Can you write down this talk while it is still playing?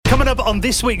up on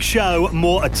this week's show,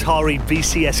 more Atari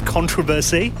VCS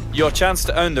controversy. Your chance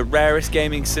to own the rarest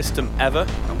gaming system ever.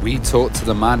 And we talk to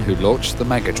the man who launched the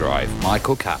Mega Drive,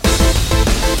 Michael Katz.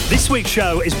 This week's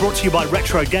show is brought to you by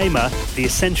Retro Gamer, the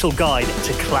essential guide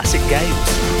to classic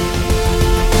games.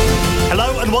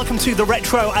 Hello and welcome to the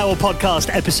Retro Hour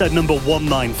podcast, episode number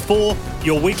 194,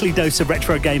 your weekly dose of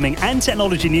retro gaming and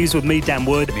technology news with me, Dan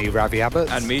Wood. Me, Ravi Abbott.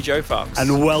 And me, Joe Fox.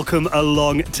 And welcome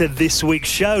along to this week's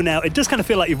show. Now, it does kind of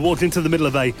feel like you've walked into the middle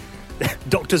of a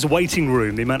doctor's waiting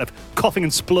room, the amount of coughing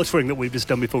and spluttering that we've just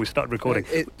done before we started recording.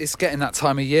 It's getting that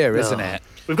time of year, isn't it?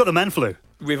 We've got the man flu.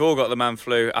 We've all got the man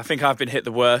flu. I think I've been hit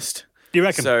the worst. You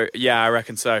reckon? So, yeah, I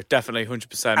reckon so. Definitely,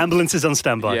 100%. Ambulance is on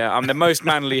standby. Yeah, I'm the most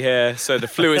manly here, so the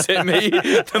flu has hit me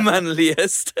the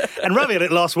manliest. And Ravi had it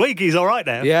last week. He's all right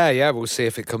now. Yeah, we'll see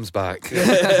if it comes back.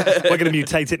 We're going to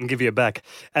mutate it and give you it back.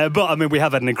 But, I mean, we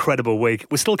have had an incredible week.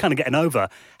 We're still kind of getting over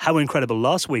how incredible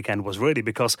last weekend was, really,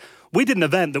 because we did an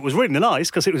event that was really nice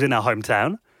because it was in our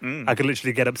hometown. I could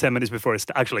literally get up 10 minutes before it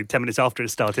actually 10 minutes after it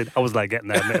started. I was late getting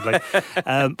there, admittedly.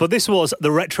 But this was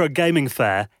the Retro Gaming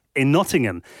Fair in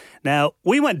Nottingham. Now,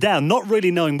 we went down not really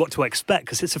knowing what to expect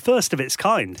because it's the first of its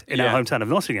kind in our hometown of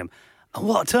Nottingham. And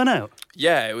what a turnout.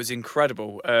 Yeah, it was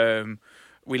incredible.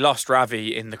 We lost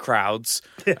Ravi in the crowds.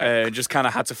 Just kind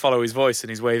of had to follow his voice and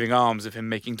his waving arms of him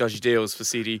making dodgy deals for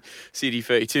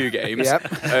CD32 games.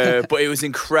 But it was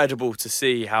incredible to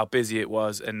see how busy it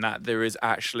was and that there is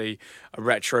actually a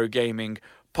retro gaming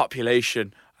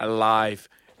population alive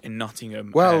in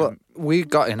Nottingham. Well, we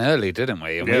got in early, didn't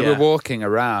we? And we were walking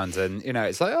around and, you know,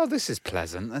 it's like, oh, this is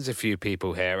pleasant. There's a few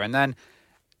people here. And then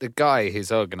the guy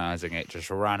who's organising it just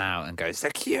ran out and goes,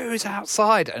 the queue's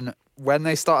outside. And when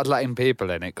they started letting people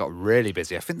in, it got really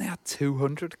busy. I think they had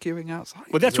 200 queuing outside.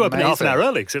 Well, they had to open it half an hour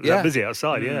early because it was that busy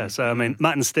outside, So, I mean,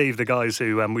 Matt and Steve, the guys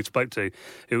who we spoke to,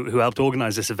 who helped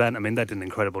organise this event, I mean, they did an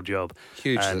incredible job.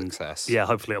 Huge success. Yeah,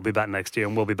 hopefully it'll be back next year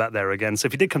and we'll be back there again. So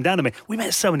if you did come down to me, we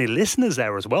met so many listeners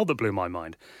there as well that blew my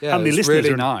mind. Yeah, how many listeners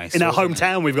really are nice. In our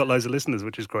hometown, we've got loads of listeners,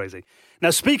 which is crazy.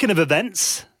 Now, speaking of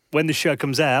events, when the show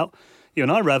comes out, you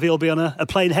and I, Ravi, will be on a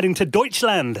plane heading to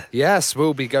Deutschland. Yes,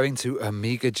 we'll be going to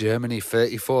Amiga Germany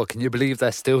 34. Can you believe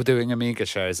they're still doing Amiga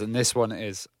shows? And this one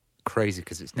is crazy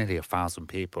because it's nearly 1,000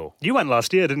 people. You went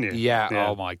last year, didn't you? Yeah.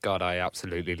 Oh my God, I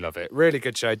absolutely love it. Really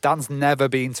good show. Dan's never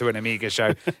been to an Amiga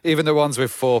show, even the ones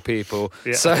with 4 people.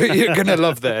 Yeah. So you're going to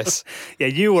love this. Yeah,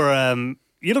 you were...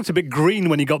 You looked a bit green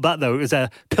when you got back, though. It was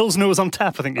Pilsner was on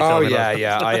tap, I think you told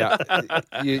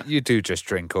me. You do just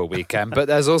drink all weekend. But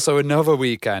there's also another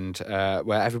weekend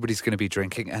where everybody's going to be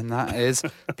drinking, and that is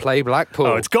Play Blackpool.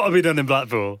 Oh, it's got to be done in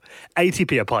Blackpool.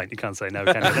 80p a pint, you can't say no,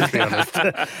 can you? Let's be honest.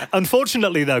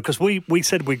 Unfortunately, though, because we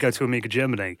said we'd go to Amiga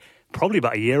Germany probably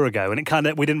about a year ago,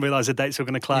 and we didn't realise the dates were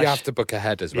going to clash. You have to book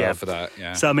ahead as well for that,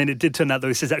 yeah. So, I mean, it did turn out that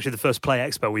this is actually the first Play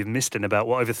Expo we've missed in about,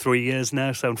 over 3 years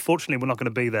now. So, unfortunately, we're not going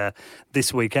to be there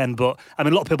this weekend. But, I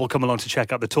mean, a lot of people come along to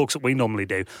check out the talks that we normally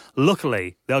do.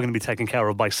 Luckily, they're going to be taken care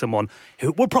of by someone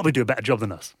who will probably do a better job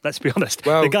than us. Let's be honest.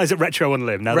 Well, the guys at Retro and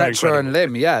Lim. Now Retro and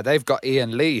Lim, they've got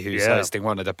Ian Lee, who's hosting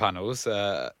one of the panels.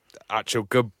 Actual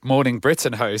Good Morning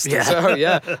Britain host. Yeah. So,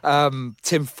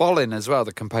 Tim Follin as well,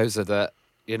 the composer that,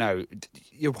 you know,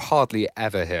 you hardly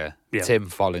ever hear Tim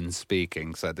Follin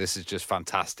speaking. So this is just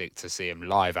fantastic to see him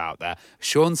live out there.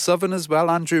 Sean Southern as well,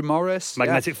 Andrew Morris.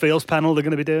 Magnetic Fields panel they're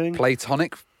going to be doing.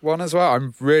 Platonic one as well. I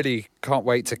really can't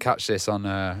wait to catch this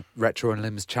on Retro and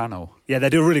Lim's channel. Yeah, they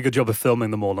do a really good job of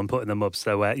filming them all and putting them up.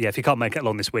 So, if you can't make it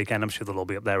along this weekend, I'm sure they'll all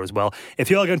be up there as well.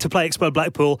 If you are going to Play Expo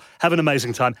Blackpool, have an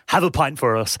amazing time. Have a pint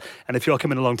for us. And if you're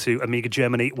coming along to Amiga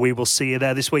Germany, we will see you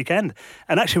there this weekend.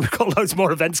 And actually, we've got loads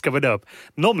more events coming up.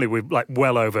 Normally, we're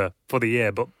well over for the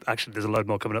year, but actually, there's a load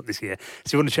more coming up this year.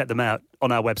 So you want to check them out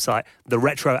on our website,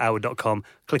 theretrohour.com.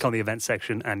 Click on the event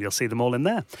section and you'll see them all in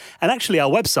there. And actually, our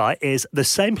website is the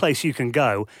same place you can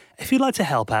go if you'd like to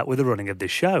help out with the running of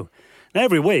this show. Now,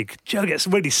 every week, Joe gets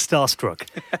really starstruck.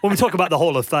 When we talk about the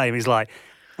Hall of Fame, he's like,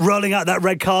 rolling out that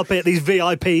red carpet, these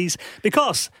VIPs,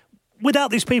 because without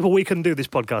these people, we couldn't do this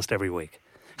podcast every week.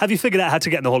 Have you figured out how to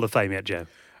get in the Hall of Fame yet, Joe?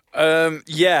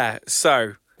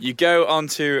 So you go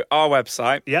onto our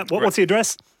website. Yeah, what's the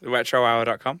address?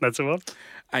 Retrohour.com. That's the one.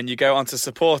 And you go onto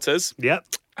supporters. Yep.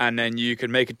 And then you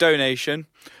can make a donation,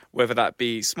 whether that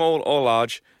be small or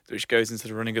large, which goes into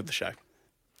the running of the show.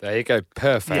 There you go.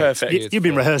 Perfect. You've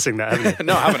been rehearsing that, haven't you?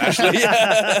 No, I haven't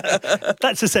actually.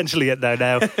 That's essentially it, though,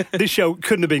 now. This show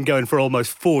couldn't have been going for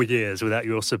almost 4 years without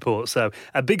your support. So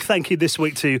a big thank you this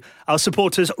week to our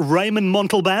supporters, Raymond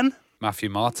Montalban, Matthew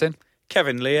Martin,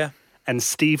 Kevin Lear, and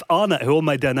Steve Arnott, who all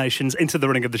made donations into the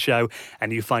running of the show,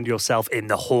 and you find yourself in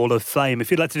the Hall of Fame.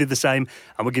 If you'd like to do the same,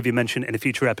 and we'll give you a mention in a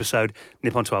future episode,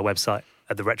 nip onto our website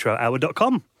at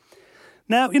theretrohour.com.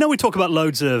 Now, we talk about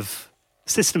loads of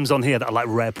systems on here that are like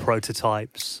rare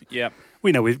prototypes. Yep.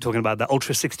 We know we're talking about that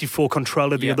Ultra 64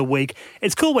 controller the other week.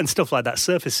 It's cool when stuff like that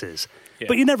surfaces,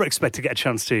 but you never expect to get a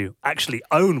chance to actually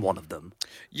own one of them.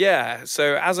 Yeah,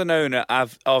 so as an owner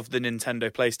of the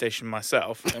Nintendo PlayStation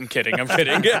myself, I'm kidding.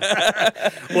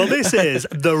 Well, this is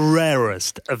the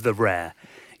rarest of the rare.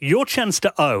 Your chance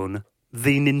to own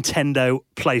the Nintendo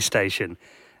PlayStation.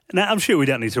 Now, I'm sure we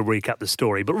don't need to recap the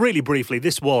story, but really briefly,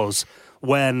 this was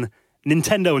when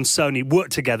Nintendo and Sony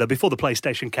worked together before the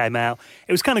PlayStation came out.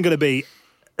 It was kind of going to be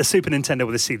a Super Nintendo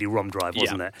with a CD-ROM drive,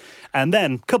 wasn't it? And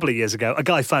then, a couple of years ago, a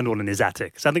guy found one in his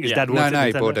attic. So I think his dad worked at Nintendo. No,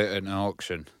 he bought it at an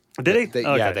auction. Did he?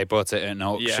 Yeah, they bought it at an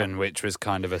auction, which was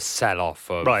kind of a sell-off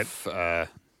of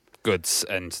goods,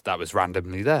 and that was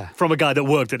randomly there. From a guy that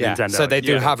worked at Nintendo. So they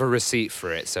do have a receipt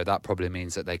for it, so that probably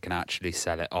means that they can actually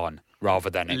sell it on,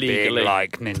 rather than it legally being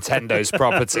like Nintendo's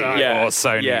property or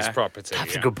Sony's property.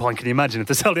 That's a good point. Can you imagine if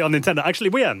they sold it on Nintendo?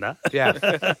 Actually, we own that.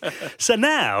 Yeah. So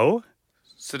now...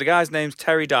 So the guy's name's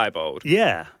Terry Diebold.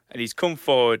 Yeah. And he's come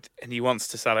forward and he wants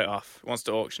to sell it off, wants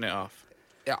to auction it off.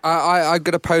 I've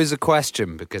got to pose a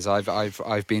question, because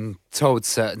I've been told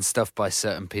certain stuff by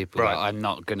certain people that I'm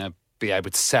not going to be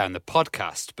able to say on the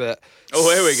podcast, but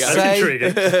here we go. That's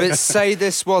intriguing. But say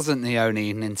this wasn't the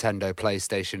only Nintendo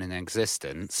PlayStation in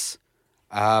existence,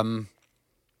 wouldn't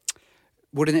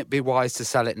it be wise to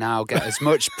sell it now, get as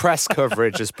much press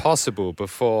coverage as possible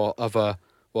before other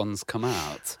ones come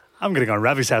out? I'm going to go on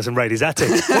Ravi's house and raid his attic.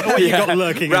 What you got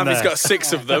lurking in there? Ravi's got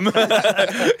 6 of them.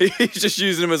 He's just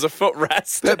using them as a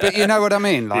footrest. But you know what I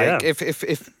mean? Like,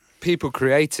 if people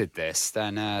created this,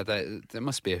 then there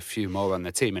must be a few more on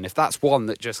the team. And if that's one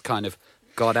that just kind of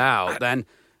got out, then,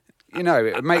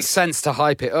 it makes sense to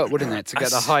hype it up, wouldn't it, to get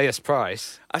the highest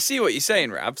price? I see what you're saying,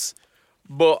 Ravs.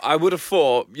 But I would have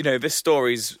thought, this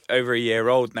story's over a year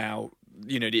old now.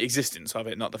 The existence of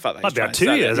it, not the fact that he's trying to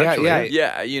sell 2 years, it. actually.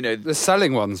 Yeah, The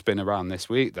selling one's been around this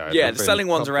week, though. Yeah, the selling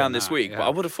one's around this week, but I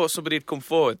would have thought somebody had come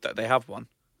forward that they have one.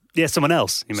 Yeah, someone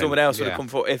else. You mean? Someone else would have come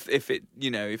forward if it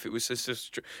if it was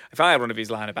just if I had one of his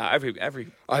lying about every.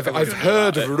 I've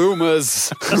heard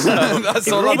rumors. That's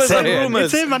all I'm saying.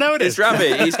 Rumors. It's him. I know it is. It's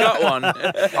Ravi. He's got one.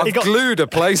 I've glued a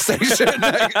PlayStation.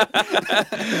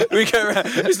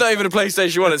 It's not even a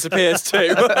PlayStation 1. It's a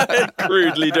PS2.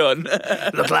 Crudely done.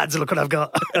 Look, lads, look what I've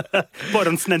got. Bought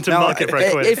on Snenton Market for a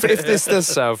quid. If this does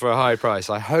sell for a high price,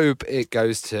 I hope it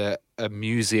goes to a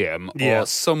museum or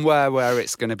somewhere where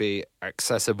it's going to be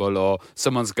accessible, or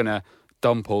someone's going to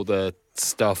dump all the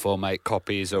stuff or make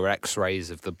copies or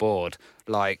x-rays of the board.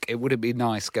 Like, it wouldn't be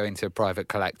nice going to a private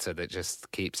collector that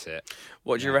just keeps it.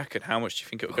 What do you reckon? How much do you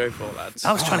think it'll go for, lads?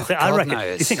 I was trying to think. I reckon. Do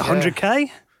you think 100k?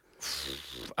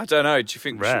 I don't know. Do you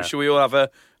think should we all have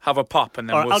a pop and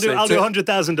then I'll do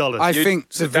 $100,000. I think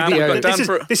the video.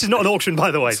 This is not an auction, by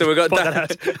the way. So we got Dan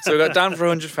for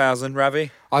 100,000,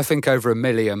 Ravi. I think over $1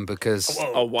 million, because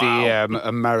the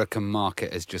American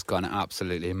market has just gone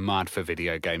absolutely mad for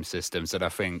video game systems. And I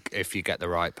think if you get the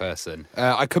right person,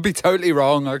 I could be totally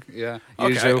wrong. Okay.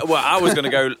 Well, I was going to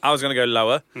go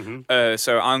lower. Mm-hmm.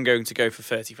 So I'm going to go for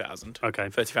 30,000. Okay,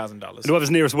 $30,000.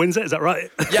 Whoever's nearest wins it. Is that right?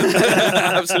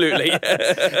 Yeah, absolutely.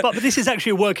 But this is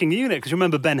actually a working unit, because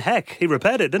remember Ben Heck, he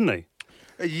repaired it, didn't he?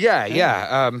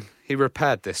 Yeah. He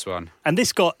repaired this one. And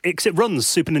it runs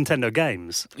Super Nintendo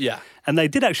games. Yeah. And they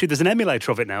did actually, there's an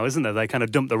emulator of it now, isn't there? They kind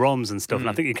of dump the ROMs and stuff. And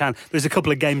I think there's a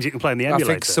couple of games you can play in the emulator.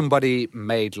 I think somebody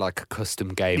made like a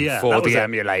custom game for the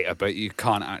emulator, but you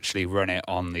can't actually run it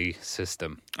on the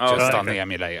system, on the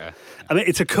emulator. I mean,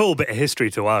 it's a cool bit of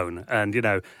history to own. And,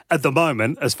 at the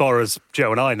moment, as far as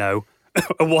Joe and I know,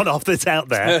 a one-off that's out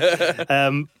there.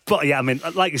 But yeah, I mean,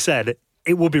 like you said,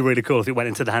 it would be really cool if it went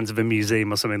into the hands of a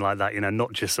museum or something like that,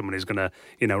 not just someone who's going to,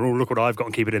 oh, look what I've got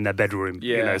and keep it in their bedroom.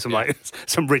 Yeah, some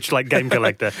rich game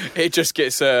collector. It just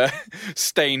gets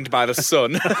stained by the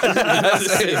sun.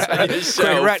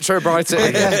 Quick retro-bright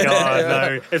it. God,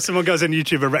 no. If someone goes on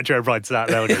YouTube and retro-brights that,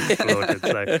 they'll get slaughtered.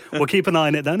 So we'll keep an eye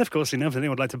on it then. Of course, if anyone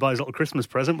would like to buy his little Christmas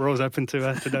present, we're always open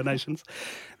to donations.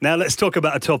 Now let's talk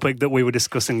about a topic that we were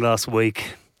discussing last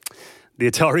week. The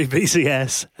Atari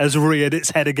VCS has reared its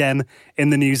head again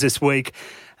in the news this week.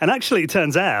 And actually, it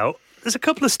turns out there's a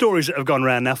couple of stories that have gone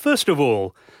around. Now, first of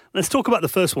all, let's talk about the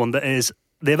first one. That is,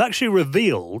 they've actually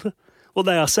revealed what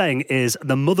they are saying is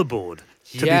the motherboard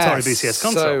to the Atari VCS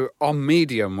console. So on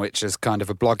Medium, which is kind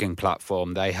of a blogging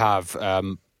platform, they have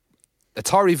Atari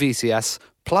VCS,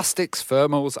 plastics,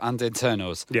 thermals, and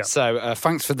internals. Yeah. So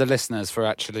thanks for the listeners for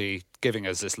actually giving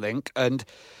us this link, and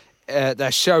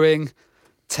they're showing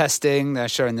testing. They're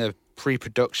showing the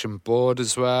pre-production board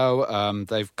as well.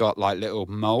 They've got like little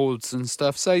molds and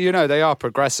stuff. So, they are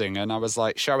progressing. And I was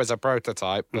like, show us a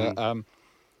prototype. But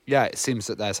yeah, it seems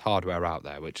that there's hardware out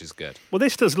there, which is good. Well,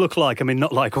 this does look like,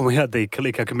 not like when we had the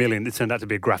Coleco Chameleon, it turned out to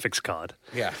be a graphics card.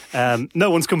 Yeah.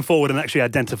 No one's come forward and actually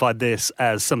identified this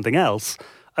as something else.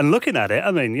 And looking at it,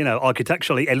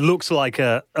 architecturally, it looks like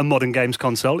a modern games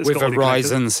console. It's with got a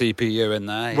Ryzen CPU in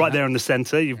there. Right there in the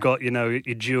centre. You've got, your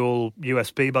dual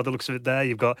USB by the looks of it there.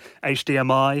 You've got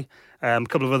HDMI, a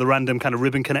couple of other random kind of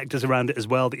ribbon connectors around it as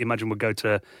well that you imagine would go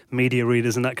to media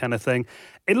readers and that kind of thing.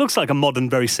 It looks like a modern,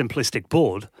 very simplistic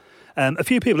board. A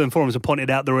few people in forums have pointed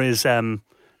out there is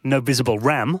no visible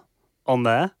RAM on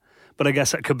there. But I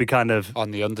guess that could be kind of... on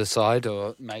the underside,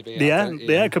 or maybe... Yeah,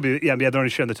 it could be... Yeah, they're only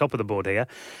showing the top of the board here.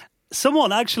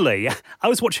 Someone, actually... I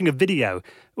was watching a video. It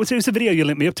was a video you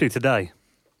linked me up to today.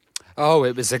 Oh,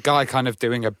 it was a guy kind of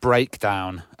doing a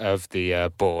breakdown of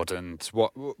the board and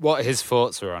what his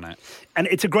thoughts were on it. And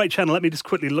it's a great channel. Let me just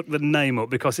quickly look the name up,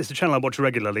 because it's a channel I watch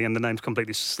regularly, and the name's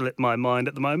completely slipped my mind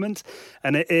at the moment.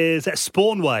 And it is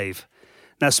Spawnwave.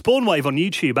 Now, Spawnwave on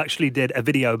YouTube actually did a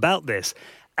video about this.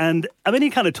 And, he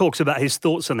kind of talks about his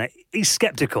thoughts on it. He's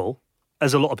sceptical,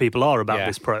 as a lot of people are, about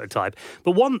this prototype.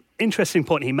 But one interesting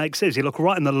point he makes is, you look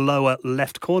right in the lower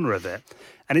left corner of it,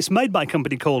 and it's made by a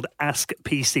company called Ask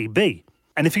PCB.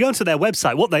 And if you go onto their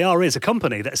website, what they are is a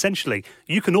company that essentially,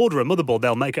 you can order a motherboard,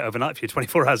 they'll make it overnight for you,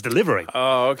 24 hours delivery.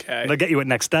 Oh, okay. They'll get you it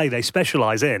next day. They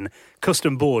specialise in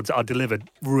custom boards that are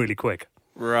delivered really quick.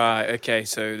 Right, okay,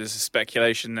 so there's a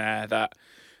speculation there that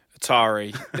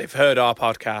Atari, they've heard our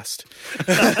podcast.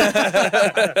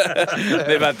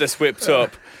 They've had this whipped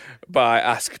up by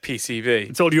Ask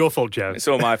PCB. It's all your fault, Joe. It's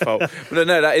all my fault. But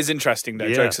no, that is interesting,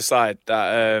 though, jokes aside.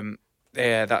 That,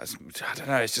 that's, I don't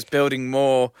know, it's just building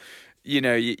more...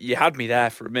 you had me there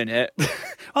for a minute.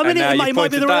 It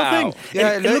might be the right thing.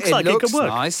 Yeah, it looks like it could work.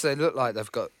 Nice. They look like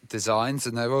they've got designs,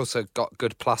 and they've also got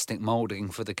good plastic moulding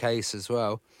for the case as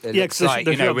well. It looks like,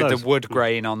 with the wood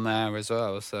grain on there as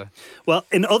well. So, well,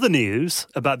 in other news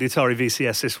about the Atari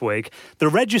VCS this week, the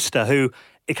Register, who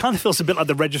it kind of feels a bit like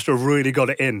the Register really got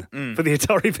it in for the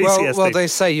Atari VCS. Well, they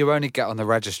say you only get on the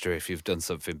Register if you've done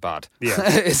something bad. Yeah.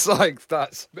 It's like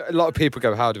that's a lot of people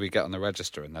go, how do we get on the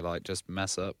Register? And they're like, just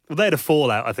mess up. Well, they had a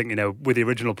fallout, I think, with the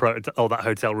original that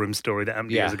hotel room story that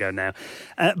happened years ago now.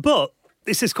 But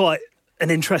this is quite an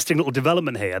interesting little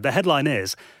development here. The headline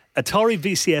is, Atari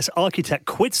VCS architect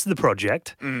quits the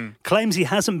project, claims he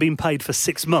hasn't been paid for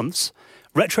 6 months,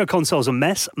 retro console's a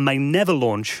mess, may never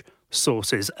launch,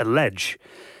 sources allege.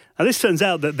 Now, this turns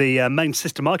out that the main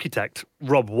system architect,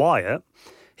 Rob Wyatt,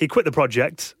 he quit the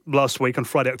project last week on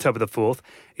Friday, October the 4th.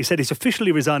 He said he's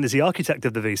officially resigned as the architect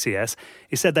of the VCS.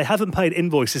 He said they haven't paid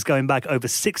invoices going back over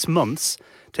 6 months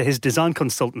to his design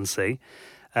consultancy,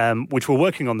 which were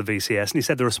working on the VCS. And he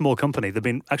said they're a small company. They've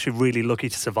been actually really lucky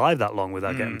to survive that long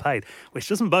without getting paid, which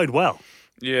doesn't bode well.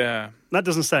 Yeah. That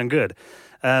doesn't sound good.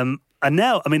 And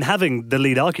now, having the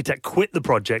lead architect quit the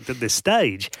project at this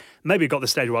stage, maybe it got the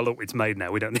stage where, look, it's made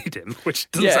now, we don't need him, which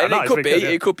doesn't sound nice.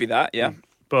 It could be that, yeah.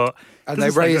 But and they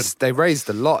raised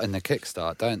a lot in the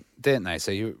Kickstart, didn't they?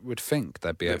 So you would think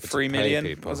they'd be able to pay 3 million,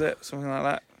 people. was it? Something like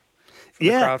that?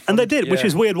 Yeah, and they did, which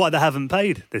is weird why they haven't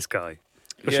paid this guy.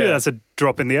 I'm sure that's a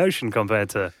drop in the ocean compared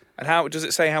to... And how does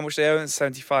it say how much they owe?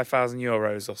 75,000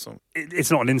 euros or something.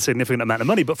 It's not an insignificant amount of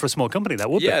money, but for a small company,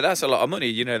 that would be. Yeah, that's a lot of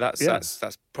money.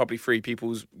 That's probably 3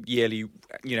 people's yearly,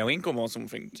 income or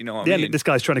something. Do you know what I mean? This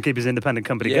guy's trying to keep his independent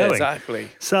company going. Yeah, exactly.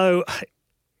 So,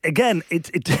 again,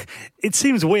 it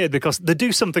seems weird because they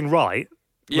do something right,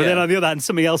 but then on the other hand,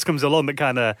 something else comes along that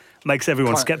kind of makes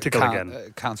everyone sceptical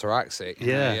again. Counteracts it.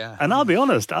 Yeah. And I'll be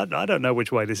honest, I don't know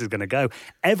which way this is going to go.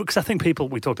 Because I think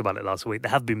we talked about it last week, they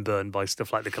have been burned by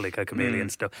stuff like the Coleco Chameleon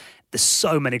stuff. There's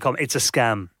so many comments. It's a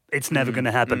scam. It's never going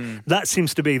to happen. That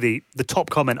seems to be the top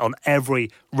comment on every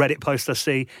Reddit post I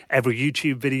see, every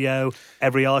YouTube video,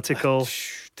 every article.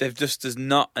 There's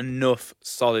not enough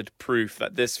solid proof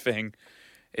that this thing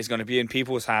is going to be in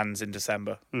people's hands in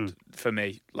December. For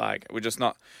me, like we're just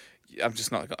not. I'm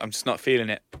just not feeling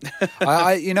it.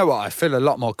 You know what? I feel a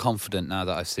lot more confident now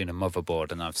that I've seen a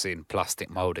motherboard and I've seen plastic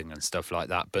molding and stuff like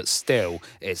that. But still,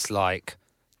 it's like,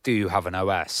 do you have an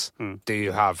OS? Do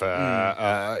you have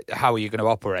how are you going to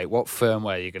operate? What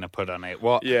firmware are you going to put on it?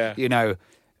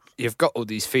 You've got all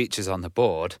these features on the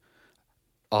board.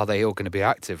 Are they all going to be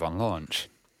active on launch?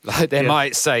 Like they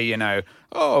might say,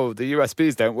 oh, the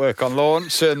USBs don't work on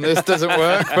launch and this doesn't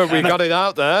work, but we got it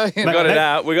out there. We got it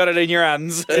out. We got it in your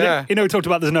hands. Yeah. We talked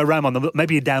about there's no RAM on them.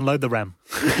 Maybe you download the RAM.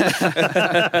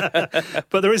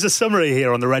 But there is a summary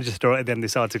here on the register at the end of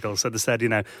this article. So they said,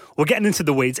 we're getting into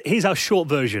the weeds. Here's our short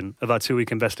version of our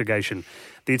 2-week investigation.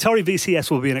 The Atari VCS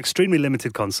will be an extremely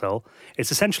limited console.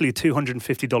 It's essentially a $250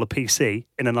 PC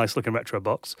in a nice-looking retro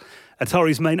box.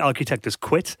 Atari's main architect has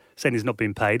quit, saying he's not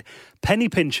been paid. Penny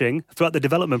pinching throughout the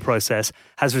development process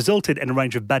has resulted in a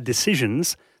range of bad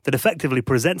decisions that effectively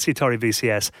prevents the Atari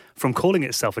VCS from calling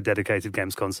itself a dedicated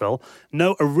games console.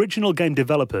 No original game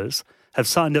developers have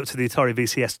signed up to the Atari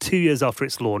VCS 2 years after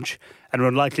its launch and are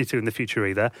unlikely to in the future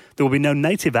either. There will be no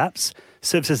native apps.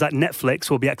 Services like Netflix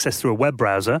will be accessed through a web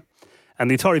browser. And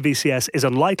the Atari VCS is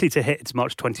unlikely to hit its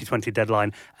March 2020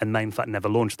 deadline and may in fact never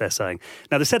launch, they're saying.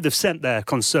 Now, they said they've sent their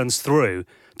concerns through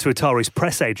to Atari's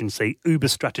press agency, Uber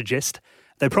Strategist.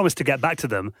 They promised to get back to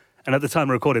them. And at the time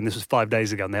of recording, this was 5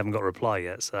 days ago, and they haven't got a reply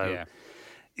yet. So,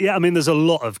 yeah, I mean, there's a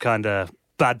lot of kind of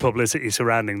bad publicity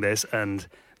surrounding this, and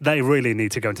they really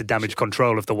need to go into damage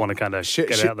control if they want to kind of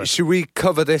get it out there. Should we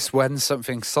cover this when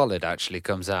something solid actually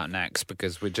comes out next?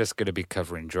 Because we're just going to be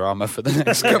covering drama for the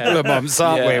next couple of months,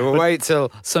 aren't we? We'll wait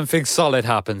till something solid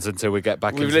happens until we get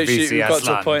back into VCS We've got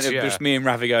to a point of just me and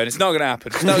Ravi going, it's not going to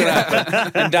happen, it's not going to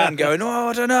happen. And Dan going, oh,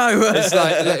 I don't know.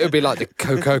 It'll be like the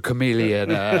Coco Chameleon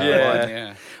one,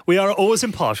 yeah. We are always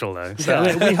impartial, though, so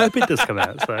we hope it does come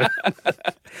out. So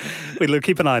we'll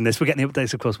keep an eye on this. We're getting the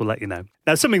updates, of course, we'll let you know.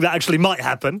 Now, something that actually might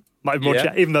happen,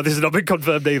 even though this has not been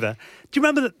confirmed either. Do you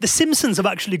remember that The Simpsons have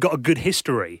actually got a good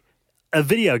history of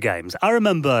video games? I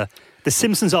remember The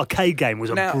Simpsons arcade game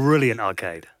was a brilliant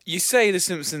arcade. You say The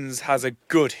Simpsons has a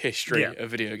good history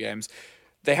of video games.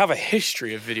 They have a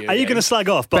history of video games. Are you going to slag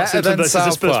off Bart better Simpson than versus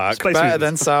South Park? Better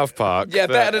than South Park. Yeah,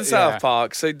 better than South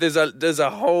Park. So there's a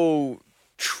whole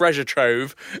treasure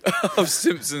trove of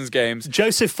Simpsons games.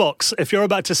 Joseph Fox, if you're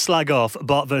about to slag off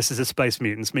Bart versus the Space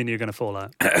Mutants, meaning you're going to fall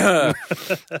out.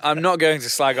 I'm not going to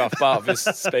slag off Bart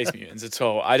versus Space Mutants at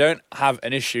all. I don't have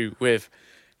an issue with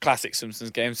classic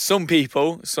Simpsons games. Some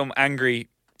people, some angry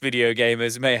video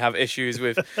gamers may have issues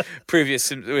with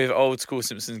with old school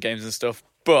Simpsons games and stuff,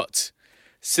 but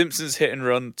Simpsons Hit and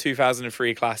Run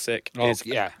 2003 classic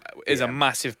is a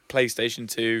massive PlayStation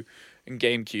 2 and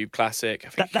GameCube classic. I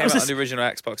think it came out on the original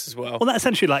Xbox as well. Well, that's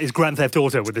essentially like his Grand Theft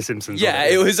Auto with The Simpsons. Yeah,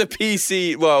 it was a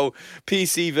PC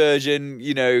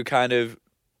version, kind of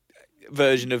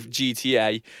version of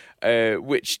GTA,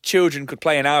 which children could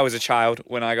play. And I was a child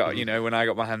when I got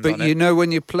my hands on it. But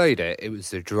when you played it, it was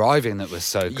the driving that was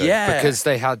so good. Yeah. Because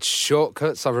they had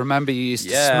shortcuts. I remember you used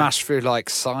to smash through like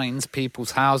signs,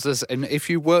 people's houses, and if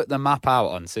you worked the map out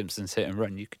on Simpsons Hit and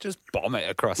Run, you could just bomb it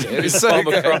across it. It was so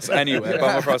good. Across anywhere,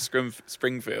 bomb across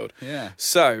Springfield. Yeah.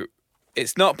 So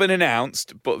it's not been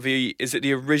announced, but is it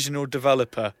the original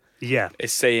developer? Yeah,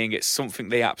 is saying it's something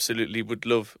they absolutely would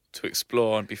love to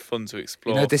explore and be fun to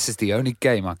explore. This is the only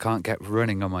game I can't get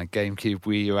running on my GameCube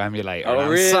Wii U emulator. Oh,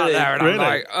 really? I'm sat there and I'm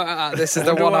like, this is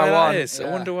the one I want.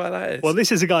 I wonder why that is. Well,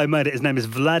 this is a guy who made it. His name is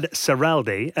Vlad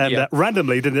Seraldi, and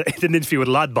randomly did an interview with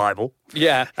Lad Bible.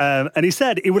 Yeah. And he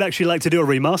said he would actually like to do a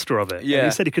remaster of it. Yeah. And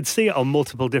he said he could see it on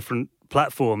multiple different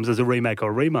platforms as a remake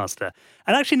or a remaster.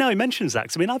 And actually now he mentions that,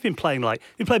 'cause, I mean, I've been playing Mario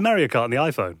Kart on the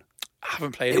iPhone. I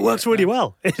haven't played it. It works really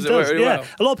well. It does. Work really well?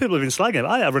 A lot of people have been slagging it.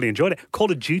 I really enjoyed it.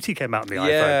 Call of Duty came out on the iPhone.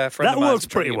 Yeah, that works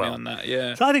pretty well. On that,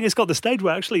 yeah. So I think it's got the stage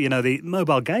where actually, the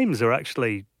mobile games are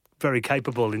actually very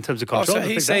capable in terms of control. So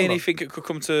he's saying he think it could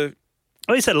come to.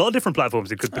 Well, he said a lot of different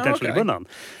platforms it could potentially run on.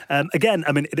 Again,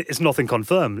 I mean, it's nothing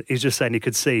confirmed. He's just saying he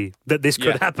could see that this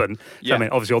could happen. Yeah. I mean,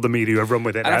 obviously, all the media have run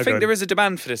with it. And I think there is a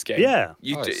demand for this game. Yeah.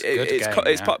 This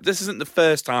isn't the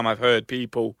first time I've heard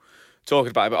people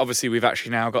talking about it, but obviously we've actually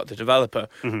now got the developer.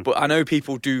 Mm-hmm. But I know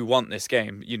people do want this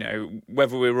game,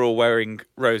 whether we were all wearing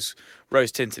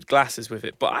rose-tinted glasses with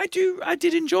it. But I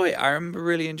did enjoy it. I remember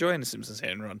really enjoying The Simpsons Hit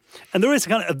and Run. And there is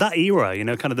kind of that era,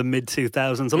 kind of the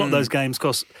mid-2000s. A lot of those games, of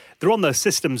course, they're on those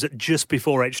systems that just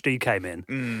before HD came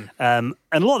in. And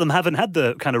a lot of them haven't had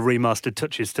the kind of remastered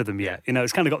touches to them yet.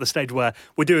 It's kind of got the stage where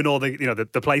we're doing all the,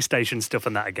 the PlayStation stuff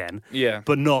and that again. Yeah.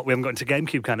 But we haven't got into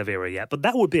GameCube kind of era yet. But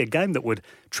that would be a game that would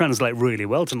translate really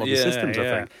well to modern systems, I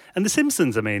think. And The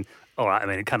Simpsons, I mean, all right, I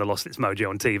mean, it kind of lost its mojo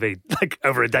on TV like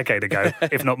over a decade ago,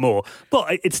 if not more.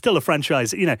 But it's still a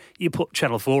franchise. You put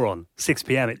Channel 4 on 6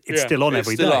 p.m. It's still on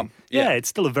every day. On. Yeah, it's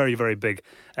still a very, very big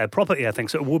property, I think.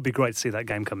 So it would be great to see that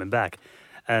game coming back.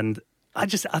 And I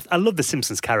love the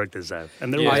Simpsons characters, though.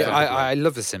 And I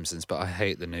love the Simpsons, but I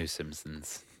hate the new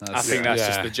Simpsons. I think that's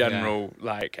just the general,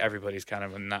 like, everybody's kind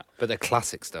of in that. But the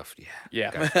classic stuff,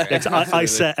 Yeah. I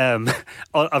set,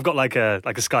 I've got like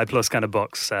a Sky Plus kind of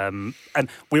box, and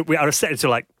I set it to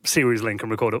like series link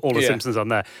and record all the Simpsons on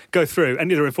there. Go through,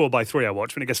 and either in 4:3 I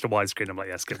watch. When it gets to widescreen, I'm like,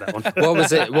 yeah, skip that one. What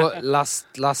was it? What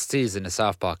last season of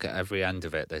South Park, at every end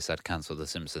of it, they said cancel The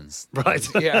Simpsons. Right.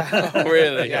 Yeah. Oh,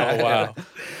 really? Yeah. Oh, wow.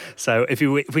 So if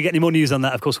we get any more news on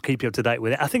that, of course, we'll keep you up to date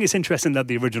with it. I think it's interesting that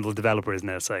the original developer is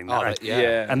now saying that. Right?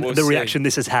 Yeah. And the reaction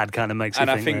this has had kind of makes you think.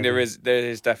 And I think there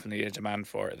is definitely a demand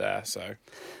for it there. So,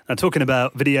 now, talking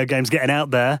about video games getting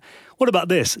out there, what about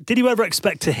this? Did you ever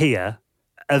expect to hear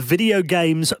a video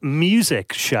games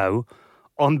music show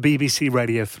on BBC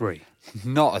Radio 3?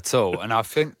 Not at all. And I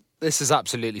think this is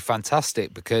absolutely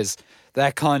fantastic because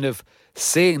they're kind of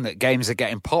seeing that games are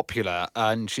getting popular,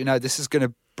 and you know, this is going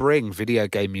to bring video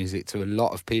game music to a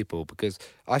lot of people, because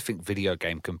I think video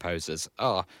game composers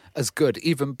are as good,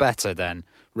 even better than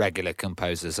regular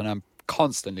composers, and I'm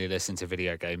constantly listening to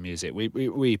video game music.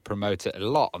 We promote it a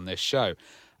lot on this show,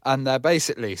 and they're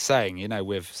basically saying, you know,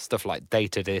 with stuff like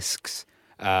data discs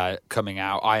coming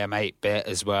out, I am 8-bit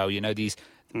as well, you know, these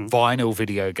vinyl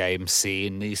video game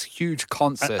scene, these huge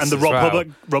concerts, and the Rob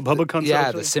Hubbard concert.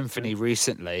 Yeah, the symphony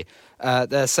recently.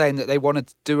 They're saying that they want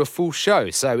to do a full show,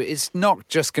 so it's not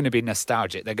just going to be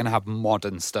nostalgic. They're going to have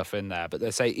modern stuff in there, but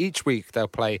they say each week they'll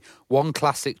play one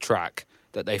classic track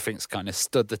that they think's kind of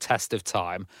stood the test of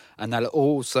time, and they'll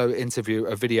also interview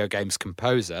a video games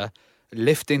composer,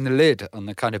 lifting the lid on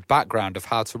the kind of background of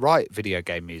how to write video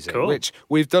game music, which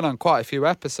we've done on quite a few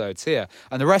episodes here.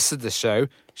 And the rest of the show,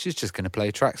 she's just going to play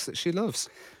tracks that she loves.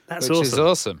 Which is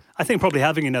awesome. I think probably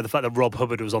having, you know, the fact that Rob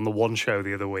Hubbard was on the One Show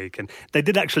the other week, and they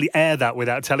did actually air that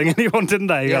without telling anyone, didn't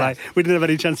they? Yeah. Like, we didn't have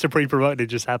any chance to pre-promote it,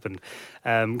 just happened.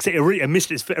 It missed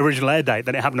its original air date,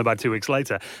 then it happened about 2 weeks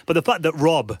later. But the fact that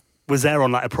Rob was there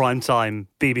on like a primetime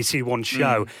BBC One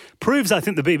show proves, I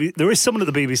think, there is someone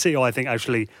at the BBC who I think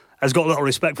actually has got a lot of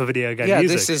respect for video game music.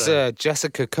 Yeah, this is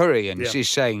Jessica Curry, and she's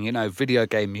saying, you know, video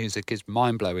game music is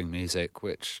mind-blowing music,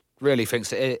 which really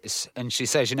thinks it is. And she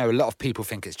says, you know, a lot of people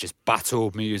think it's just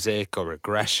battle music or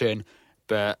aggression,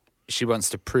 but she wants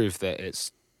to prove that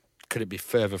could it be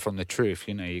further from the truth?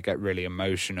 You know, you get really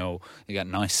emotional, you get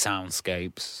nice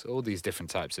soundscapes, all these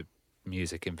different types of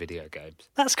music in video games.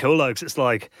 That's cool, though, 'cause it's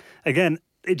like, again,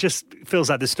 it just feels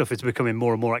like this stuff is becoming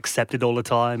more and more accepted all the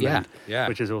time.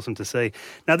 Which is awesome to see.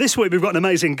 Now, this week we've got an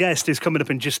amazing guest who's coming up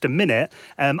in just a minute.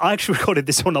 I actually recorded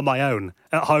this one on my own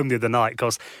at home the other night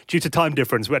because due to time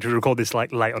difference, we had to record this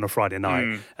like late on a Friday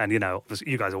night. And, you know,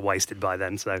 you guys are wasted by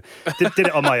then, so did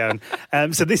it on my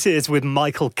own. So this is with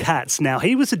Michael Katz. Now,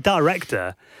 he was a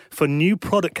director for new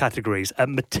product categories at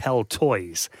Mattel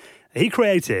Toys. He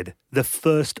created the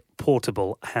first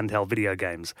portable handheld video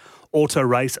games. Auto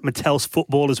Race, Mattel's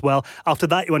football as well. After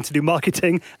that, he went to do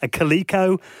marketing at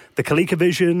Coleco, the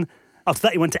ColecoVision. After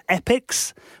that, he went to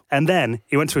Epix. And then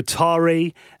he went to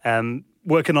Atari,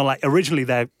 working on, like, originally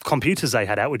their computers they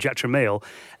had out with Jack Tramiel.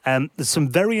 There's some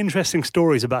very interesting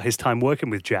stories about his time working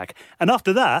with Jack. And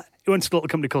after that, he went to a little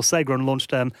company called Sega and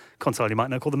launched a console you might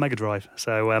know called the Mega Drive.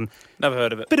 So, never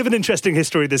heard of it. Bit of an interesting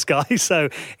history, this guy. So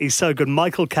he's so good.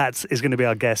 Michael Katz is going to be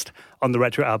our guest on the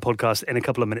Retro Hour podcast in a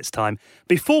couple of minutes' time.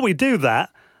 Before we do that,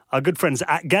 our good friends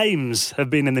at Games have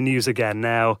been in the news again.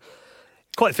 Now,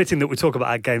 quite fitting that we talk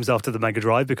about At Games after the Mega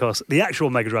Drive, because the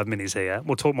actual Mega Drive Mini's here.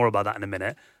 We'll talk more about that in a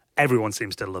minute. Everyone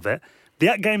seems to love it. The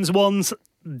At Games ones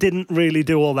didn't really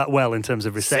do all that well in terms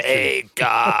of reception.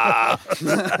 Sega!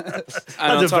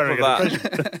 And on top of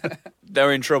that,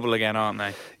 they're in trouble again, aren't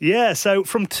they? Yeah, so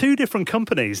from two different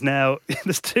companies. Now,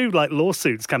 there's two like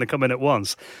lawsuits kind of coming at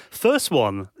once. First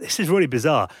one, this is really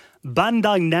bizarre.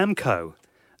 Bandai Namco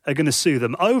are going to sue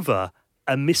them over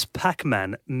a Miss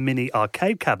Pac-Man mini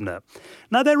arcade cabinet.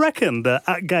 Now, they reckon that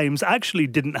At Games actually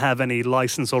didn't have any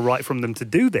license or right from them to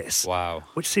do this. Wow.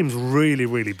 Which seems really,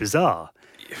 really bizarre.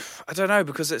 I don't know,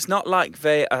 because it's not like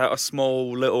they are a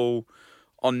small little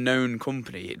unknown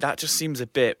company. That just seems a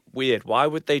bit weird. Why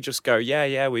would they just go,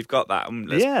 yeah, we've got that, and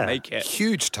let's make it?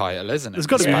 Huge title, isn't it? There's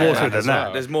got to be more to it than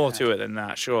that. There's more to it than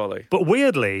that, surely. But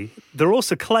weirdly, they're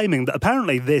also claiming that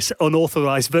apparently this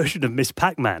unauthorized version of Miss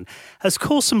Pac-Man has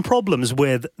caused some problems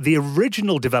with the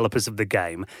original developers of the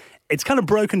game. It's kind of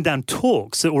broken down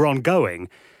talks that were ongoing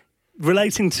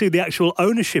relating to the actual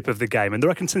ownership of the game. And they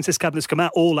reckon since this cabinet's come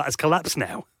out, all that has collapsed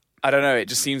now. I don't know, it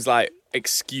just seems like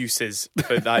excuses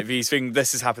for like these things.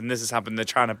 This has happened. They're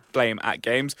trying to blame at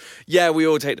games. Yeah, we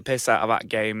all take the piss out of at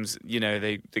games. You know,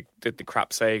 they did the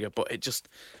crap Sega, but it just,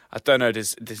 I don't know.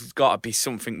 There's got to be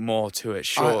something more to it.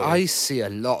 Sure, I see a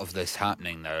lot of this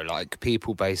happening though. Like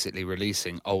people basically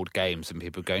releasing old games and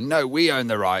people going, "No, we own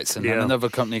the rights," and then another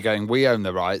company going, "We own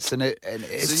the rights," and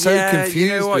it's so confused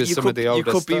you know with some of the older You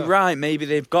could stuff. be right. Maybe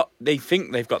they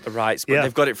think they've got the rights, but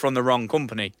they've got it from the wrong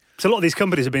company. So a lot of these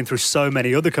companies have been through so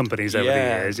many other companies over the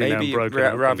years. Maybe broken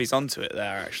Ravi's onto it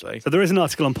there, actually. So there is an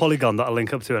article on Polygon that I'll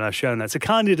link up to in our show notes. It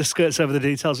kind of just skirts over the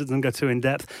details. It doesn't go too in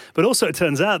depth. But also it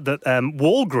turns out that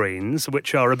Walgreens,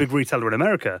 which are a big retailer in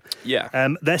America,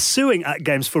 they're suing at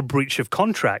games for breach of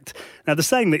contract. Now, they're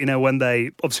saying that, you know, when they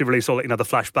obviously released all, you know, the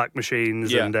flashback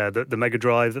machines and the Mega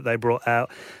Drive that they brought out,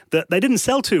 that they didn't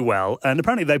sell too well. And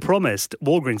apparently they promised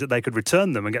Walgreens that they could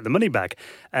return them and get the money back.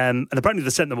 And apparently they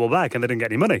sent them all back and they didn't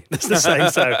get any money. That's the same.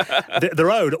 So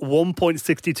they're owed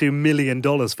 $1.62 million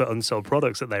for unsold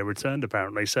products that they returned,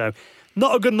 apparently. So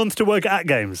not a good month to work at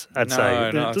games, I'd say.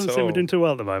 It doesn't seem we're doing too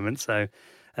well at the moment. So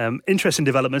interesting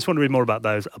developments. Want to read more about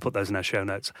those? I'll put those in our show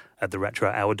notes at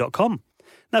theretrohour.com.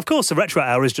 Now, of course, the Retro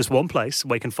Hour is just one place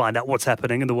where you can find out what's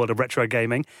happening in the world of retro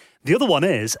gaming. The other one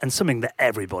is, and something that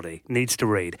everybody needs to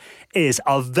read, is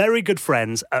our very good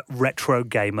friends at Retro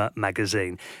Gamer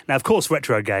magazine. Now, of course,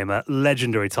 Retro Gamer,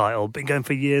 legendary title, been going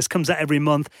for years, comes out every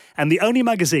month, and the only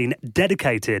magazine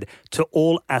dedicated to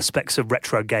all aspects of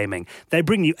retro gaming. They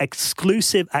bring you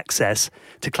exclusive access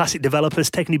to classic developers,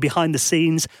 taking you behind the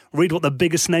scenes, read what the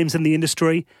biggest names in the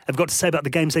industry have got to say about the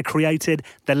games they created,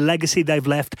 the legacy they've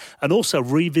left, and also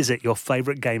revisit your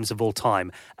favourite games of all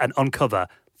time and uncover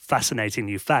fascinating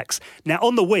new facts. Now,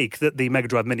 on the week that the Mega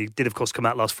Drive Mini did, of course, come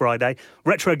out last Friday,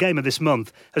 Retro Gamer this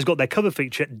month has got their cover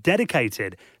feature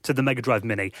dedicated to the Mega Drive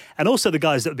Mini, and also the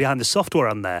guys that are behind the software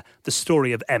on there, the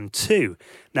story of M2.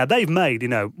 Now, they've made, you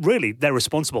know, really, they're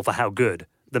responsible for how good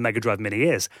the Mega Drive Mini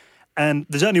is. And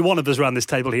there's only one of us around this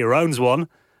table here who owns one.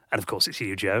 And of course, it's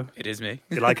you, Joe. It is me.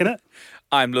 You liking it?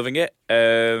 I'm loving it.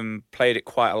 Played it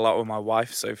quite a lot with my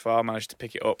wife so far. Managed to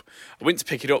pick it up. I went to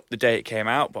pick it up the day it came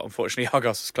out, but unfortunately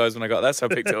Argos was closed when I got there, so I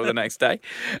picked it up the next day.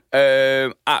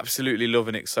 Absolutely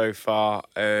loving it so far.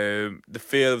 The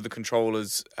feel of the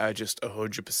controllers are just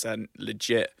 100%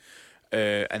 legit.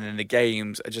 And then the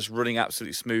games are just running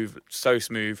absolutely smooth, so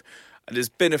smooth. And there's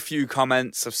been a few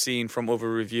comments I've seen from other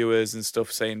reviewers and stuff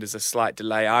saying there's a slight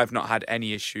delay. I've not had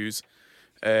any issues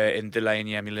in delaying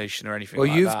the emulation or anything like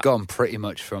that. Well, you've gone pretty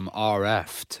much from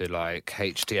RF to like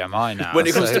HDMI now. When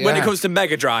it comes to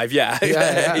Mega Drive, yeah.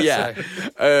 Yeah.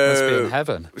 Must be in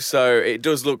heaven. So it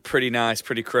does look pretty nice,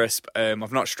 pretty crisp.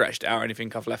 I've not stretched it out or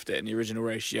anything. I've left it in the original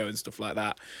ratio and stuff like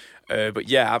that. But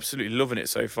yeah, absolutely loving it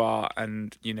so far.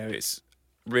 And, you know, it's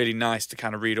really nice to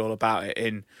kind of read all about it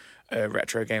in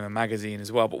Retro Gamer magazine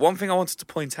as well. But one thing I wanted to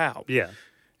point out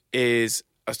is,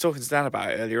 I was talking to Dan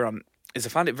about it earlier on, is I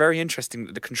found it very interesting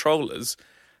that the controllers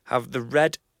have the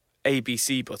red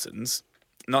ABC buttons,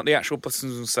 not the actual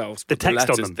buttons themselves, but the text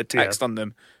letters, on them. the text on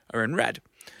them are in red.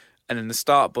 And then the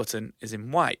start button is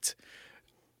in white.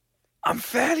 I'm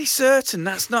fairly certain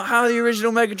that's not how the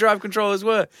original Mega Drive controllers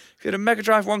were. If you had a Mega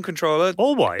Drive 1 controller,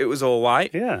 all white. It was all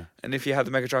white. Yeah. And if you had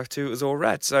the Mega Drive 2, it was all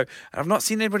red. So I've not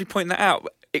seen anybody point that out.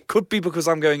 It could be because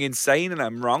I'm going insane and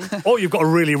I'm wrong. Or you've got a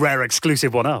really rare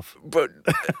exclusive one off. But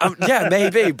yeah,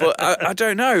 maybe. But I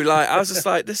don't know. Like, I was just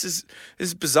like, this is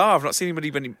bizarre. I've not seen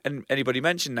anybody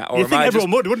mention that. Or you think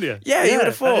everyone would, wouldn't you? Yeah, you would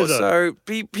have thought. So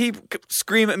people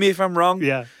scream at me if I'm wrong.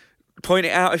 Yeah. Point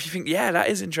it out if you think, yeah, that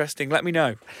is interesting. Let me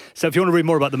know. So if you want to read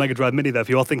more about the Mega Drive Mini, though, if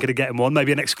you are thinking of getting one,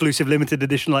 maybe an exclusive limited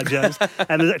edition like Joe's,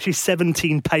 and there's actually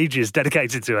 17 pages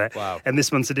dedicated to it in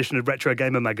this month's edition of Retro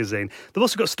Gamer magazine. They've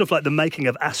also got stuff like the making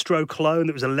of Astro Clone,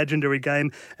 that was a legendary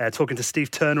game, talking to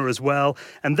Steve Turner as well.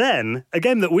 And then, a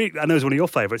game that I know is one of your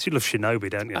favourites. You love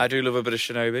Shinobi, don't you? I do love a bit of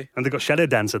Shinobi. And they've got Shadow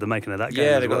Dancer, the making of that game.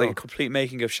 Yeah, they've got like a complete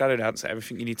making of Shadow Dancer,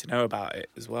 everything you need to know about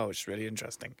it as well, which is really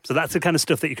interesting. So that's the kind of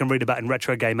stuff that you can read about in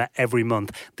Retro Gamer every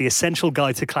month. The essential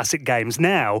guide to classic games.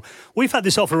 Now, we've had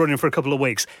this offer running for a couple of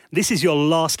weeks. This is your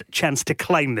last chance to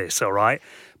claim this, all right?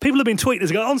 People have been tweeting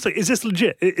us going, honestly, is this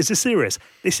legit? Is this serious?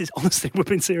 This is, honestly, we've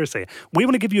been serious here. We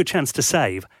want to give you a chance to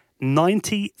save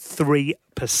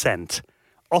 93%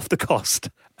 off the cost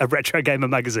of Retro Gamer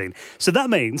magazine. So that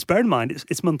means, bear in mind,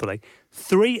 it's monthly,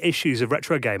 3 issues of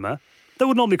Retro Gamer that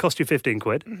would normally cost you 15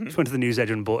 quid if you went to the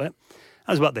newsagent and bought it.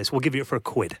 How's about this? We'll give you it for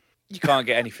 £1. You can't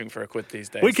get anything for £1 these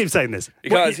days. We keep saying this.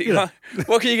 What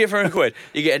can you get for £1?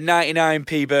 You get a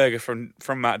 99p burger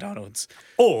from McDonald's.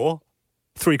 Or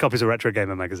 3 copies of Retro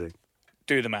Gamer magazine.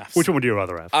 Do the maths. Which one would you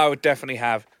rather have? I would definitely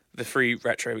have the free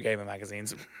retro gamer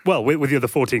magazines. Well, with the other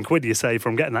 14 quid you save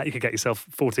from getting that, you could get yourself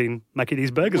 14 Mackie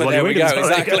D's burgers. Well, while there you're we go, eating.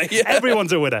 exactly. Yeah.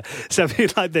 Everyone's a winner. So if you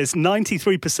like this,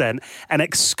 93%, an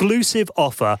exclusive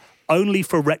offer only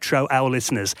for Retro Hour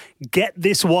listeners. Get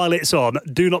this while it's on.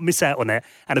 Do not miss out on it.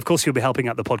 And of course, you'll be helping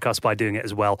out the podcast by doing it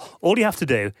as well. All you have to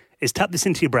do is tap this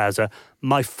into your browser,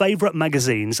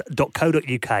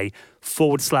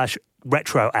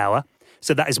 myfavouritemagazines.co.uk/retro hour.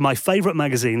 So that is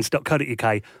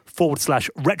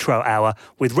myfavouritemagazines.co.uk/retro hour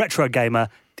with Retro Gamer,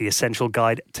 the essential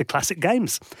guide to classic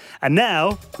games. And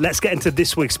now, let's get into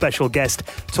this week's special guest,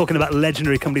 talking about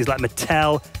legendary companies like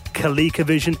Mattel,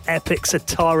 ColecoVision, Epix,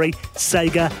 Atari,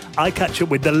 Sega. I catch up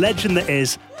with the legend that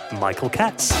is Michael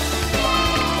Katz.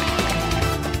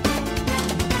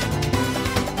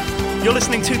 You're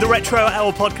listening to the Retro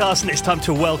Hour podcast, and it's time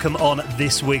to welcome on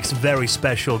this week's very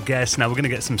special guest. Now, we're going to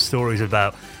get some stories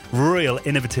about real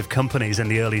innovative companies in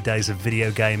the early days of video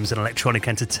games and electronic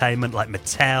entertainment like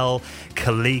Mattel,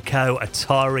 Coleco,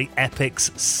 Atari,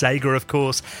 Epix, Sega, of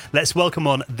course. Let's welcome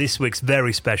on this week's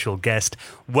very special guest.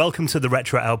 Welcome to the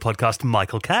Retro Hour podcast,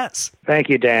 Michael Katz. Thank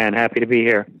you, Dan. Happy to be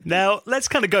here. Now, let's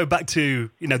kind of go back to,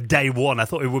 day one. I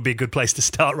thought it would be a good place to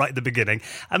start right at the beginning.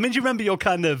 I mean, do you remember your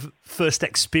kind of first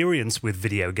experience with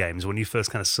video games when you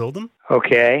first kind of saw them?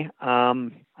 Okay.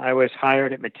 I was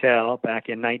hired at Mattel back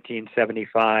in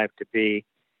 1975 to be,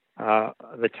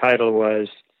 the title was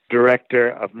Director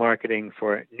of Marketing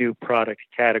for New Product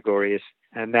Categories.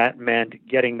 And that meant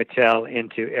getting Mattel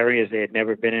into areas they had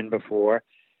never been in before,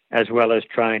 as well as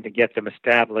trying to get them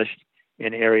established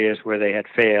in areas where they had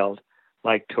failed,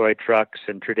 like toy trucks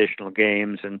and traditional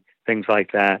games and things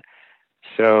like that.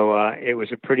 So it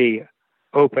was a pretty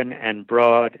open and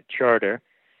broad charter.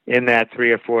 In that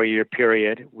 3 or 4 year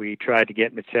period, we tried to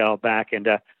get Mattel back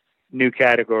into new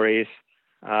categories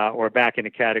or back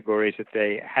into categories that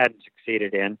they hadn't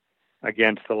succeeded in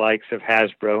against the likes of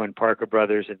Hasbro and Parker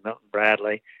Brothers and Milton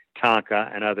Bradley, Tonka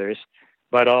and others,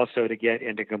 but also to get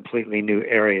into completely new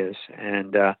areas.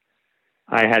 And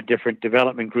I had different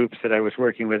development groups that I was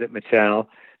working with at Mattel.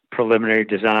 Preliminary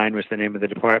Design was the name of the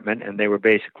department, and they were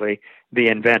basically the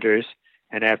inventors.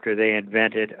 And after they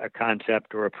invented a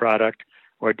concept or a product,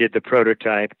 or did the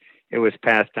prototype, it was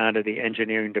passed on to the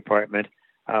engineering department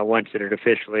once it had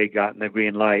officially gotten the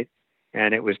green light,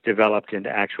 and it was developed into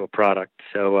actual product.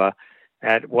 So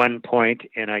at one point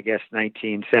in, I guess,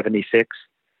 1976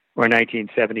 or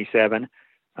 1977,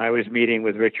 I was meeting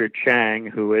with Richard Chang,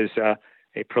 who is a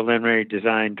preliminary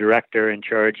design director in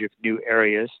charge of new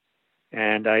areas.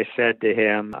 And I said to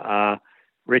him,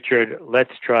 Richard,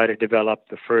 let's try to develop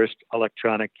the first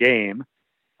electronic game.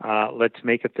 Let's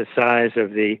make it the size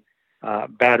of the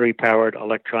battery-powered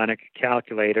electronic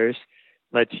calculators.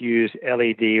 Let's use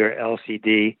LED or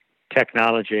LCD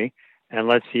technology, and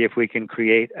let's see if we can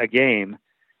create a game.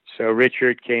 So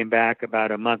Richard came back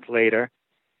about a month later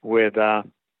with a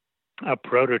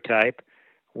prototype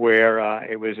where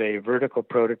it was a vertical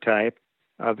prototype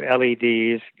of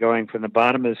LEDs going from the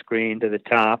bottom of the screen to the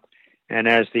top. And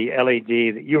as the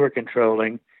LED that you were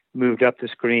controlling moved up the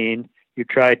screen, you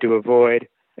tried to avoid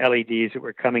LEDs that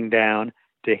were coming down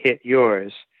to hit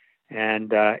yours.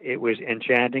 And it was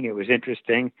enchanting. It was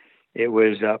interesting. It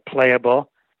was playable.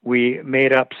 We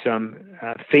made up some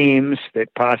themes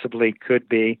that possibly could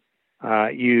be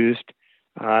used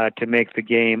to make the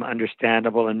game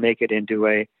understandable and make it into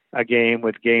a game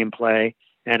with gameplay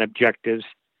and objectives.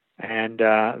 And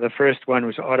the first one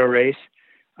was Auto Race.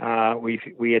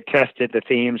 We had tested the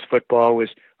themes. Football was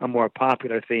a more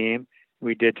popular theme.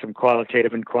 We did some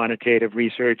qualitative and quantitative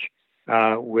research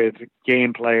with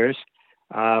game players,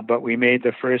 but we made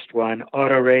the first one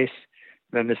Auto Race.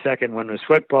 Then the second one was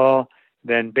football,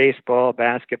 then baseball,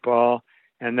 basketball,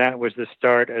 and that was the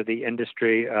start of the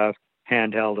industry of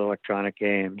handheld electronic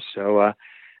games. So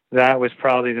that was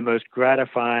probably the most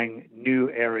gratifying new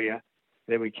area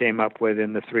that we came up with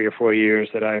in the 3 or 4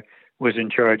 years that I was in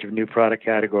charge of new product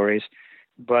categories.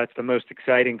 But the most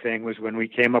exciting thing was when we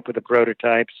came up with the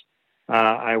prototypes,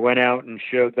 I went out and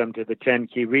showed them to the 10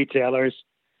 key retailers,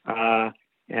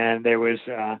 and there was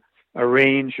a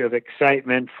range of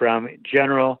excitement from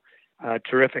general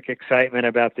terrific excitement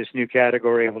about this new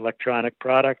category of electronic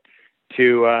product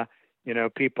to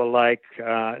people like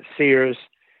Sears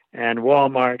and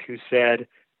Walmart, who said,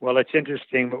 well, it's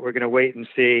interesting, but we're going to wait and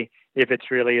see if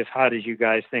it's really as hot as you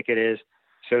guys think it is.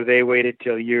 So they waited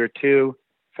till year 2,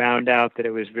 found out that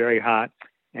it was very hot,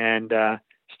 and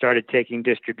started taking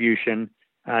distribution,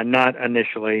 not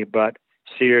initially, but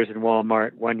Sears and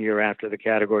Walmart 1 year after the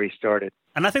category started.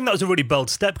 And I think that was a really bold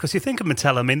step because you think of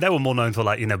Mattel, I mean, they were more known for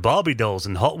Barbie dolls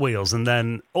and Hot Wheels and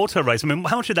then Auto Race. I mean,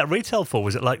 how much did that retail for?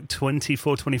 Was it like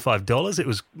 $24, $25? It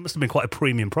must have been quite a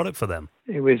premium product for them.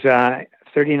 It was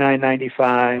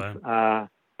 $39.95, wow.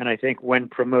 And I think when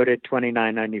promoted,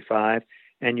 $29.95.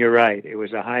 And you're right, it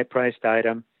was a high-priced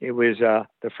item. It was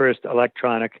the first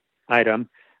electronic item.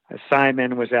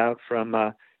 Simon was out from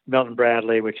Milton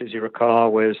Bradley, which, as you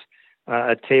recall, was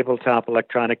a tabletop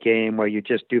electronic game where you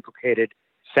just duplicated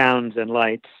sounds and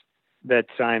lights that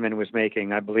Simon was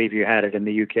making. I believe you had it in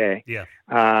the UK. Yeah.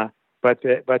 But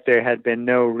there had been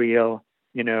no real,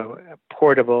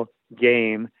 portable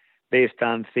game based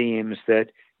on themes that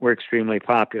were extremely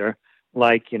popular,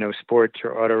 like, sports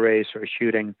or auto race or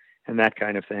shooting and that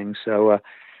kind of thing. So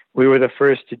we were the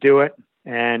first to do it.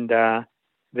 And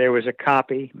there was a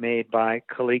copy made by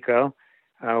Coleco,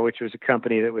 which was a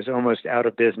company that was almost out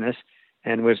of business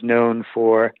and was known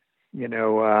for,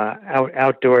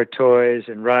 outdoor toys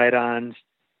and ride-ons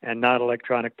and not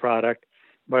electronic product.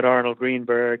 But Arnold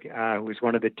Greenberg, who was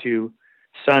one of the two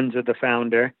sons of the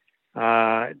founder,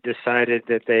 decided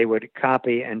that they would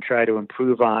copy and try to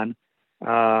improve on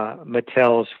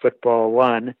Mattel's Football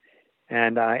 1.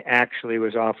 And I actually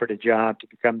was offered a job to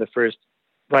become the first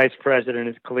vice president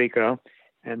of Coleco.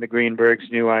 And the Greenbergs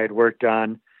knew I had worked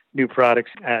on new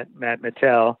products at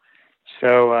Mattel.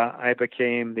 So I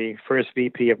became the first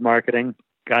VP of marketing,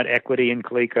 got equity in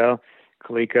Coleco.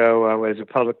 Coleco was a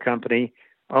public company,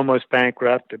 almost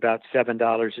bankrupt, about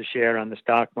 $7 a share on the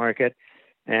stock market.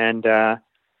 And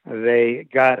they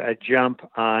got a jump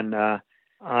on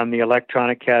the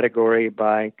electronic category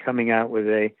by coming out with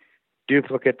a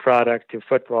duplicate product to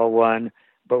Football 1,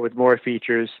 but with more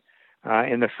features.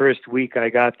 In the first week I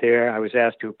got there, I was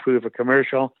asked to approve a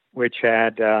commercial which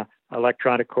had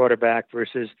electronic quarterback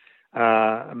versus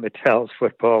Mattel's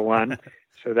Football 1.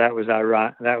 So that was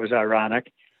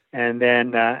ironic. And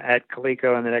then at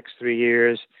Coleco in the next 3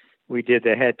 years, we did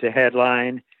the head-to-head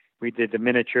line. We did the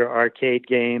miniature arcade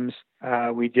games.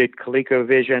 We did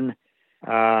ColecoVision,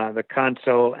 the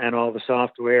console and all the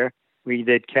software. We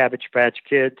did Cabbage Patch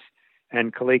Kids.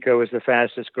 And Coleco was the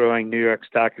fastest growing New York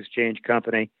Stock Exchange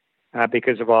company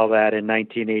because of all that in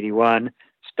 1981.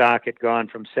 Stock had gone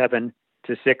from 7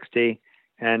 to 60.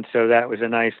 And so that was a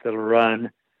nice little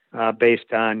run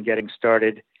based on getting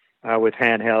started with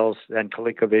handhelds and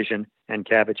ColecoVision and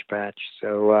Cabbage Patch.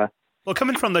 So, well,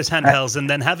 coming from those handhelds and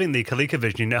then having the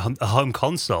ColecoVision, a home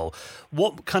console,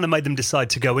 what kind of made them decide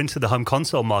to go into the home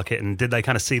console market? And did they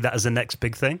kind of see that as the next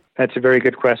big thing? That's a very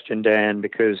good question, Dan,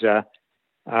 because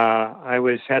I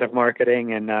was head of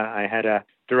marketing and I had a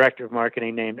director of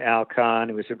marketing named Al Kahn,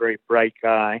 who was a very bright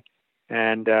guy.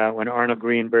 And when Arnold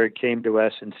Greenberg came to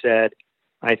us and said,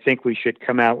 I think we should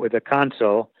come out with a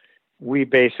console, we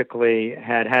basically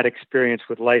had experience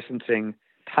with licensing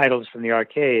titles from the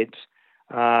arcades,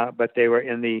 but they were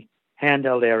in the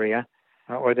handheld area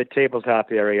or the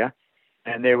tabletop area.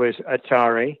 And there was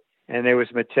Atari and there was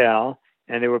Mattel,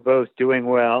 and they were both doing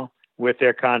well with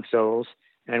their consoles.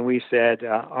 And we said,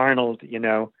 Arnold,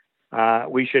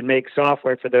 we should make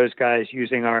software for those guys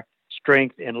using our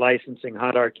strength in licensing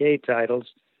hot arcade titles.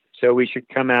 So we should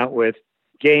come out with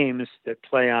games that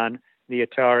play on the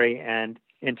Atari and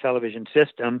Intellivision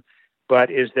system, but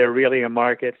is there really a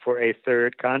market for a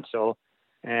third console?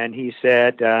 And he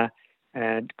said,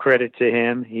 and credit to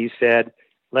him, he said,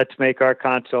 let's make our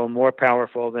console more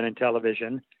powerful than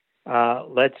Intellivision.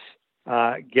 Let's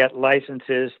get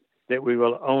licenses that we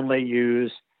will only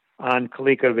use on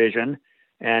ColecoVision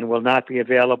and will not be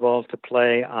available to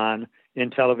play on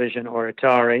Intellivision or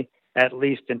Atari, at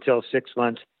least until 6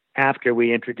 months after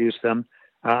we introduce them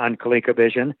on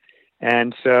ColecoVision.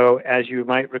 And so, as you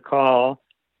might recall,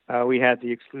 we had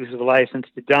the exclusive license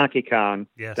to Donkey Kong.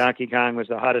 Yes. Donkey Kong was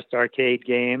the hottest arcade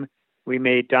game. We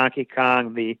made Donkey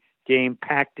Kong the game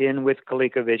packed in with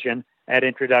ColecoVision at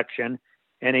introduction.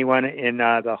 Anyone in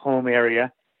the home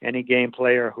area, any game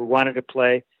player who wanted to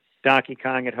play Donkey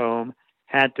Kong at home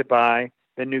had to buy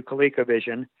the new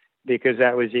ColecoVision because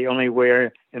that was the only way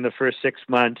in the first 6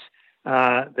 months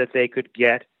that they could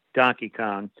get Donkey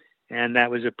Kong. And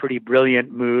that was a pretty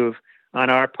brilliant move on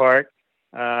our part,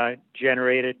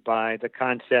 generated by the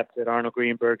concept that Arnold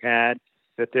Greenberg had,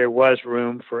 that there was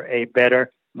room for a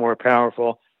better, more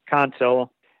powerful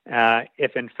console,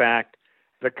 if in fact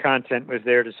the content was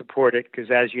there to support it,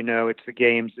 because as you know, it's the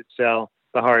games that sell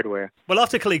the hardware. Well,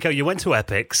 after Coleco, you went to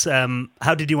Epix.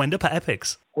 How did you end up at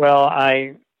Epix? Well,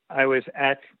 I was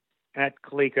at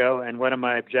Coleco, and one of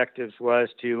my objectives was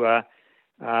to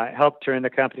help turn the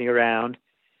company around,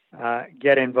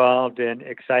 get involved in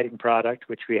exciting product,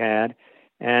 which we had,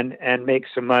 and make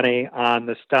some money on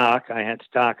the stock. I had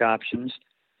stock options,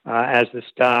 as the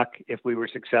stock, if we were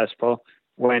successful,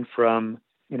 went from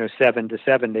 7 to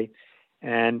 70,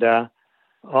 and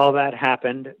all that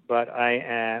happened. But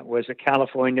I was a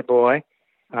California boy.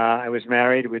 I was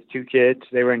married with 2 kids.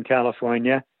 They were in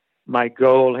California. My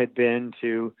goal had been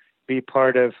to be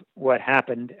part of what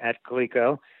happened at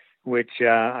Coleco, which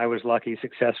I was lucky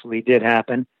successfully did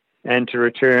happen, and to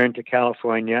return to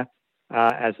California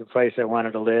as the place I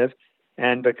wanted to live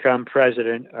and become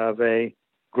president of a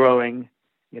growing,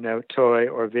 toy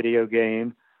or video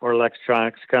game or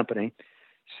electronics company.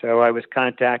 So I was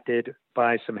contacted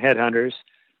by some headhunters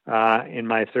in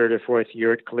my 3rd or 4th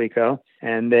year at Coleco,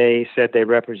 and they said they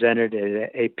represented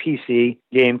a PC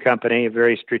game company, a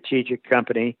very strategic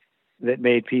company that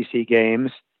made PC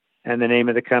games, and the name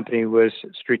of the company was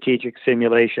Strategic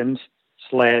Simulations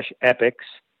 /Epics,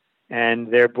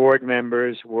 and their board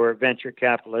members were venture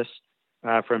capitalists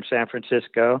from San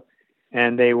Francisco,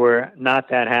 and they were not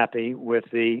that happy with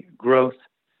the growth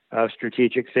of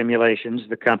Strategic Simulations,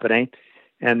 the company,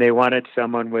 and they wanted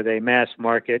someone with a mass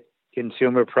market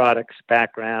consumer products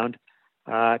background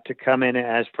to come in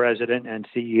as president and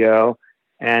CEO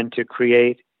and to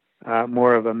create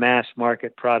more of a mass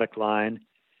market product line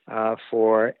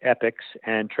for Epics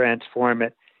and transform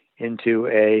it into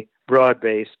a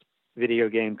broad-based video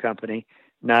game company,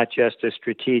 not just a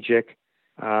strategic,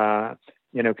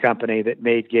 company that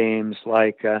made games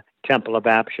like Temple of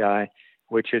Apshai,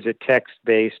 which is a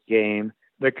text-based game.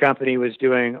 The company was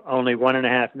doing only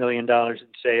 $1.5 million in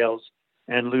sales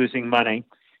and losing money.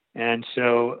 And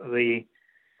so the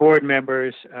board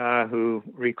members who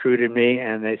recruited me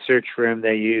and the search firm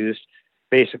they used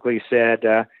basically said,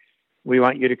 we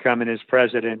want you to come in as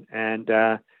president and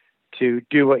to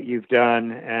do what you've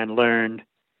done and learned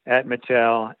at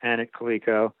Mattel and at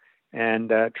Coleco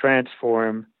and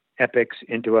transform Epics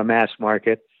into a mass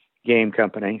market game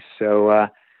company. So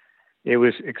it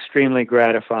was extremely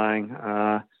gratifying.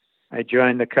 I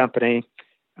joined the company.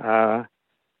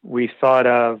 We thought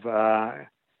of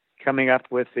coming up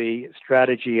with the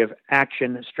strategy of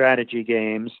action strategy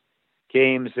games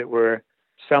that were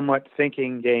somewhat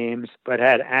thinking games, but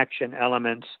had action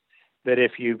elements that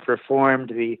if you performed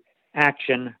the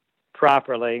action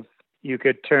properly, you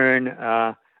could turn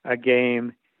a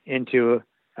game into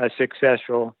a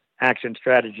successful action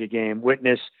strategy game.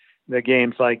 Witness the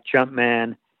games like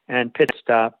Jumpman and Pit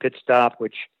Stop,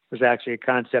 which was actually a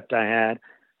concept I had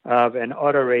of an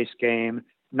auto race game,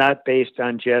 not based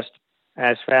on just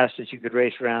as fast as you could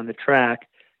race around the track,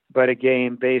 but a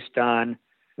game based on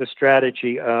the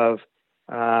strategy of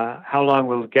how long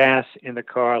will gas in the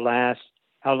car last,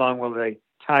 how long will the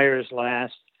tires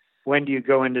last, when do you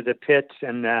go into the pits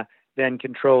and then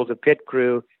control the pit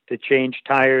crew to change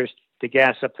tires to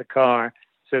gas up the car.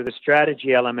 So the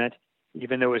strategy element,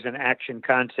 even though it was an action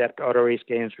concept, auto race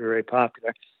games were very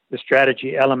popular. The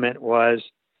strategy element was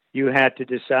you had to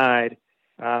decide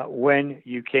when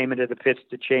you came into the pits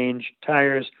to change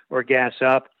tires or gas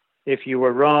up. If you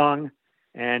were wrong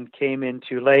and came in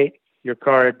too late, your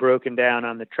car had broken down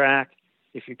on the track.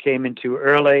 If you came in too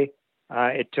early,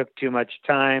 it took too much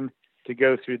time to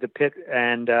go through the pit,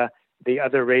 and the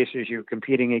other racers you were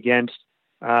competing against,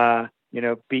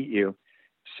 beat you.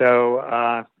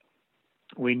 So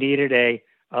we needed a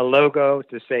logo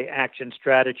to say action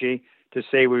strategy, to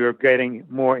say we were getting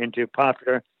more into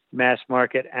popular mass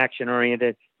market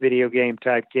action-oriented video game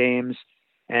type games.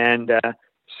 And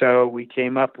so we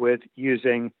came up with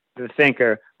using the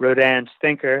Thinker, Rodin's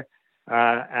Thinker,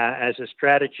 as a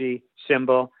strategy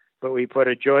symbol, but we put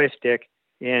a joystick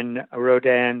in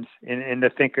Rodin's, in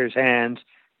the Thinker's hands.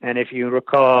 And if you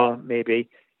recall, maybe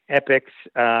Epics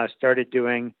started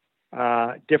doing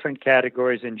different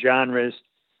categories and genres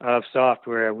of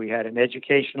software. We had an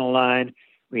educational line,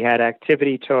 we had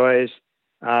activity toys,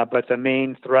 but the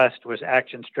main thrust was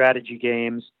action strategy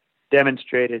games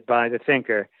demonstrated by the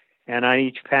Thinker. And on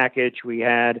each package, we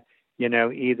had,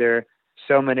 either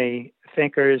so many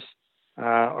Thinkers,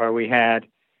 or we had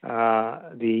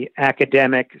the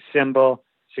academic symbol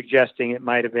suggesting it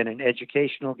might have been an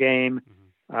educational game.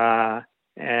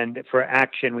 And for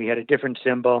action, we had a different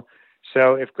symbol.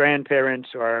 So if grandparents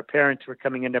or parents were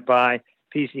coming in to buy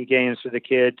PC games for the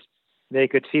kids, they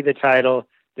could see the title,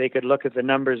 they could look at the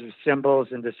numbers of symbols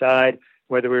and decide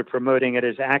whether we were promoting it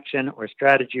as action or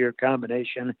strategy or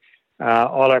combination.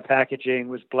 All our packaging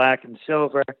was black and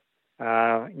silver,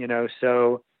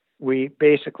 so we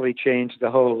basically changed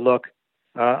the whole look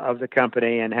of the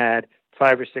company and had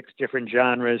 5 or 6 different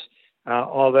genres.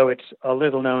 Although it's a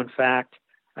little known fact,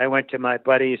 I went to my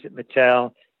buddies at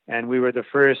Mattel, and we were the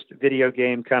first video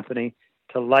game company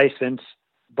to license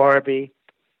Barbie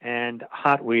and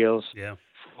Hot Wheels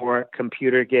for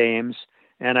computer games.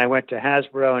 And I went to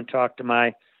Hasbro and talked to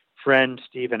my friend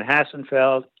Stephen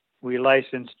Hassenfeld. We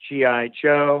licensed G.I.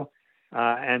 Joe,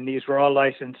 and these were all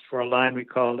licensed for a line we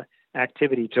called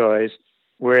activity toys,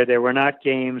 where there were not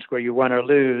games where you won or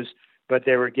lose, but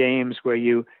there were games where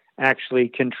you actually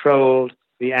controlled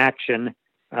the action,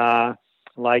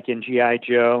 like in G.I.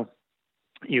 Joe.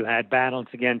 You had battles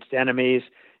against enemies,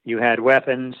 you had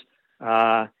weapons.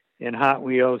 In Hot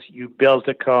Wheels, you built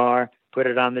a car, put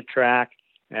it on the track,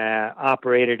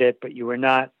 operated it, but you were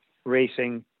not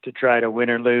racing to try to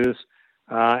win or lose.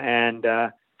 And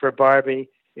for Barbie,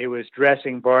 it was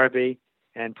dressing Barbie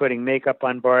and putting makeup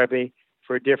on Barbie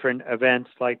for different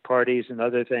events like parties and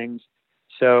other things.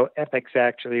 So Epix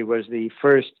actually was the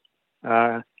first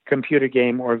computer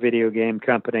game or video game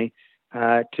company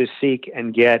to seek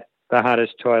and get the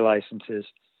hottest toy licenses.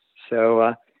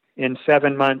 So in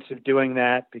 7 months of doing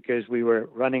that, because we were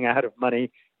running out of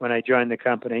money when I joined the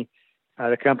company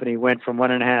went from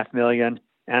 $1.5 million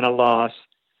and a loss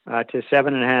to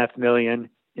 $7.5 million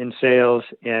in sales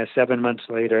 7 months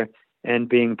later and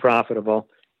being profitable.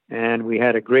 And we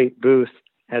had a great booth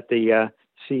at the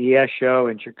CES show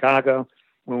in Chicago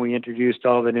when we introduced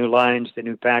all the new lines, the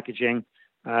new packaging,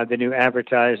 the new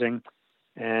advertising,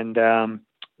 and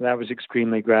that was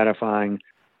extremely gratifying.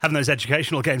 Having those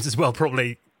educational games as well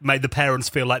probably made the parents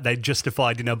feel like they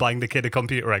justified, buying the kid a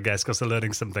computer, I guess, because they're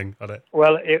learning something on it.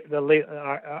 Well,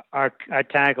 our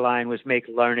tagline was "Make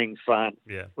learning fun,"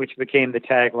 which became the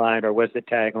tagline, or was the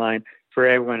tagline, for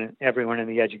everyone in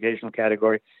the educational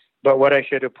category. But what I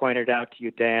should have pointed out to you,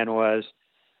 Dan, was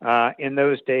in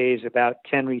those days, about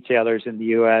 10 retailers in the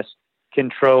U.S.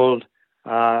 controlled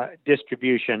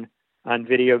distribution on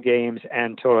video games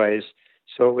and toys.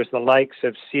 So it was the likes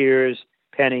of Sears,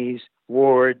 Penny's,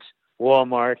 Ward's,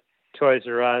 Walmart, Toys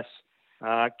R Us,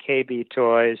 KB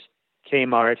Toys,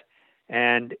 Kmart.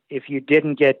 And if you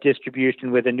didn't get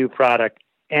distribution with a new product,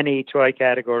 any toy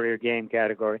category or game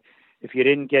category, if you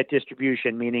didn't get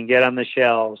distribution, meaning get on the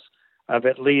shelves of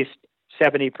at least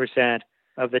 70%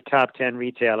 of the top 10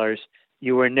 retailers,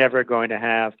 you were never going to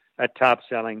have a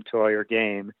top-selling toy or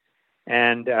game.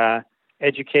 And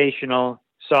educational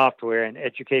software and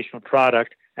educational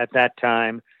product at that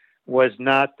time was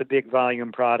not the big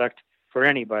volume product for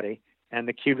anybody, and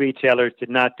the key retailers did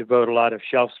not devote a lot of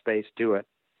shelf space to it.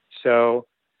 So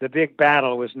the big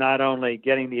battle was not only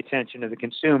getting the attention of the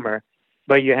consumer,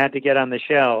 but you had to get on the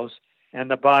shelves,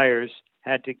 and the buyers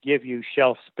had to give you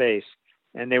shelf space,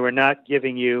 and they were not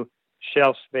giving you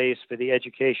shelf space for the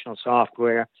educational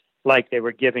software like they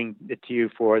were giving it to you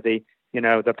for the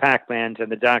Pac-Mans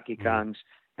and the Donkey Kongs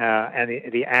and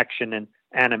the action and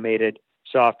animated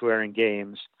software and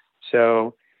games.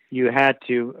 So you had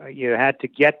to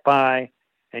get by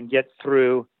and get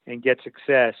through and get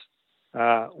success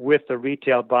with the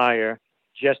retail buyer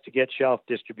just to get shelf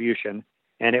distribution,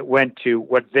 and it went to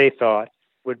what they thought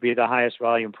would be the highest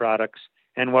volume products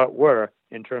and what were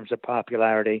in terms of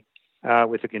popularity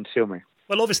with the consumer.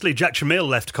 Well, obviously Jack Tramiel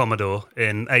left Commodore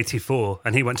in '84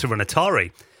 and he went to run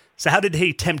Atari. So how did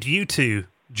he tempt you to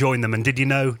join them, and did you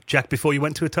know Jack before you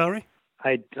went to Atari?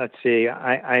 Let's see.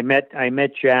 I met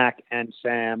Jack and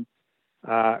Sam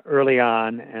early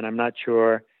on, and I'm not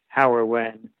sure how or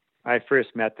when I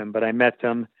first met them, but I met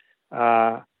them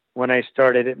when I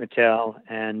started at Mattel,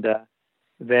 and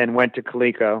then went to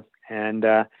Coleco, and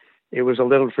it was a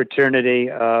little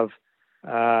fraternity of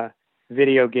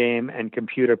video game and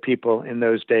computer people in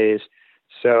those days.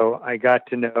 So I got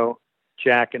to know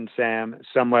Jack and Sam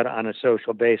somewhat on a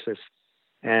social basis,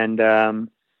 and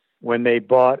when they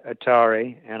bought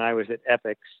Atari and I was at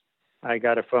Epix, I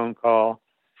got a phone call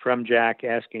from Jack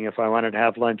asking if I wanted to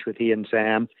have lunch with he and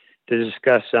Sam to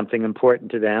discuss something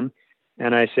important to them.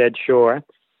 And I said, sure.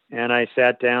 And I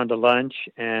sat down to lunch,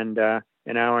 and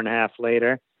an hour and a half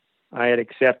later, I had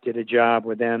accepted a job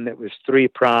with them that was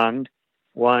three-pronged.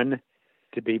 One,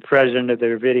 to be president of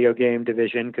their video game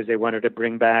division, because they wanted to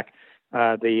bring back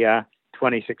the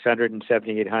 2600 and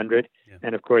 7800. Yeah.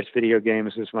 And of course, video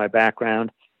games was my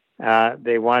background.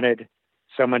 They wanted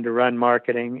someone to run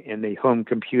marketing in the home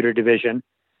computer division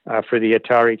for the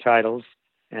Atari titles,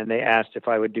 and they asked if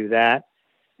I would do that.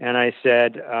 And I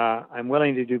said, I'm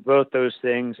willing to do both those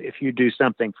things if you do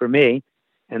something for me.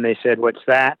 And they said, what's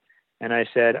that? And I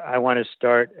said, I want to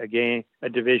start a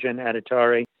division at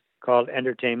Atari called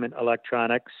Entertainment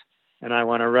Electronics, and I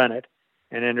want to run it.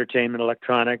 And Entertainment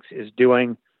Electronics is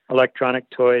doing electronic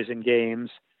toys and games,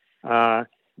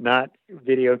 not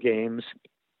video games,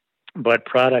 but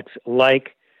products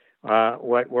like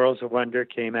what Worlds of Wonder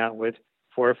came out with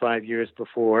 4 or 5 years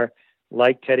before,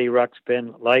 like Teddy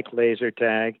Ruxpin, like Laser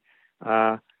Tag.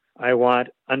 I want,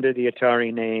 under the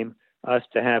Atari name, us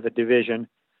to have a division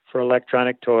for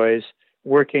electronic toys,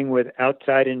 working with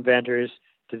outside inventors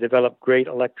to develop great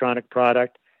electronic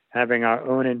product, having our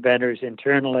own inventors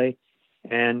internally,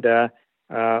 and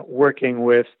working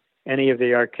with any of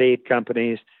the arcade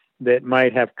companies that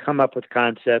might have come up with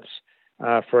concepts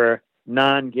for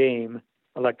non-game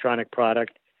electronic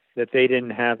product that they didn't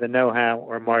have the know-how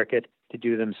or market to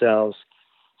do themselves.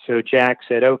 So Jack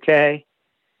said, okay,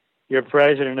 you're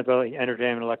president of the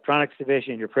Entertainment Electronics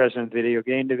Division, you're president of the Video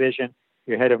Game Division,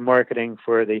 you're head of marketing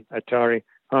for the Atari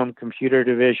Home Computer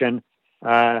Division.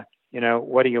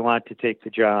 What do you want to take the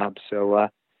job? So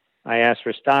I asked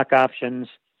for stock options.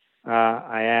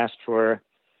 I asked for,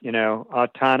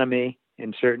 autonomy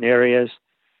in certain areas.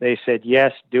 They said,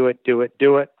 yes, do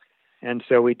it. And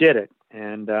so we did it.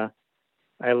 And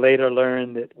I later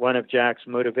learned that one of Jack's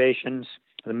motivations,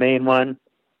 the main one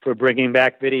for bringing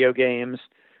back video games,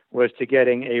 was to get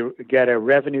a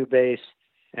revenue base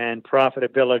and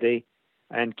profitability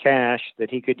and cash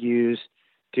that he could use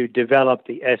to develop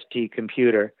the ST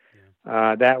computer.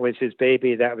 Yeah. That was his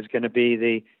baby. That was going to be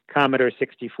the Commodore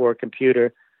 64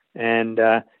 computer. And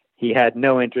he had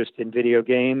no interest in video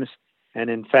games. And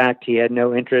in fact, he had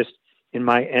no interest in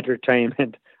my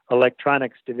entertainment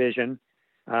electronics division,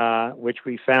 which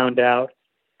we found out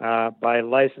by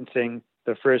licensing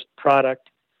the first product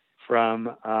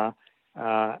from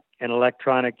an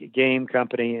electronic game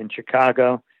company in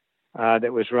Chicago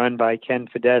that was run by Ken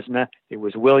Fidesna. It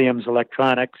was Williams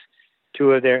Electronics.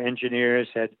 Two of their engineers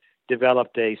had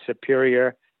developed a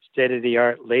superior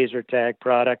state-of-the-art laser tag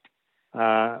product,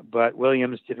 but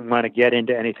Williams didn't want to get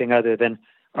into anything other than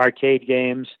arcade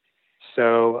games.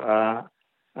 So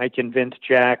I convinced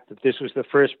Jack that this was the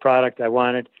first product I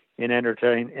wanted in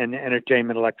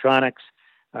entertainment electronics.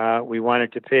 We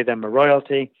wanted to pay them a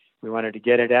royalty. We wanted to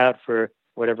get it out for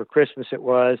whatever Christmas it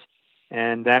was,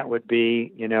 and that would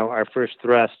be, our first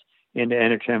thrust into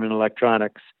entertainment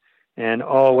electronics. And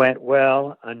all went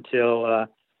well until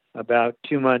about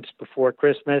 2 months before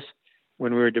Christmas,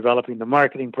 when we were developing the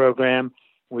marketing program.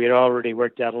 We had already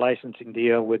worked out a licensing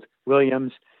deal with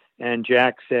Williams, and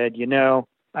Jack said,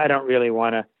 I don't really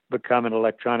want to become an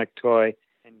electronic toy,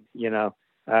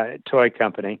 toy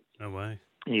company. No way.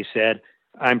 He said,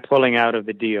 I'm pulling out of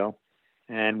the deal.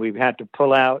 And we've had to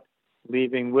pull out,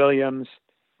 leaving Williams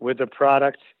with the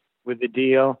product, with the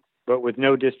deal, but with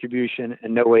no distribution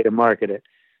and no way to market it.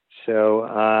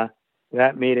 So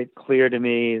that made it clear to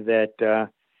me that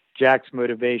Jack's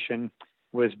motivation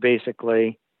was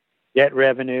basically get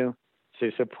revenue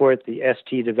to support the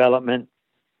ST development.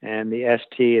 And the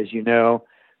ST, as you know,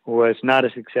 was not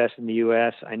a success in the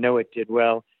U.S. I know it did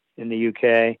well in the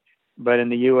UK, but in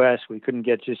the U.S. we couldn't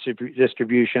get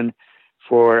distribution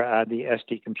for the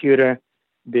ST computer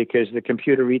because the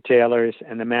computer retailers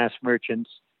and the mass merchants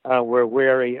were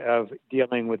wary of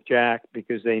dealing with Jack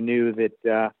because they knew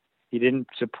that he didn't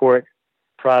support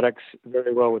products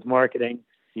very well with marketing.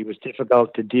 He was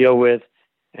difficult to deal with,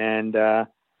 and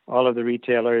all of the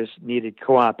retailers needed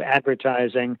co-op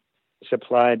advertising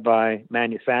supplied by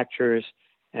manufacturers,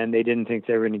 and they didn't think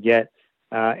they were going to get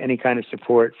any kind of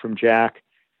support from Jack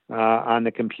on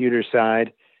the computer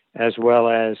side, as well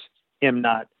as him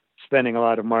not spending a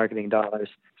lot of marketing dollars.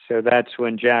 So that's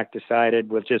when Jack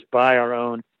decided we'll just buy our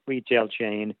own retail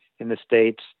chain in the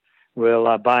States.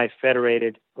 We'll buy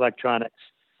Federated Electronics,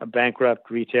 a bankrupt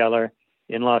retailer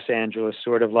in Los Angeles,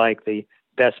 sort of like the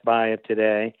Best Buy of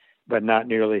today, but not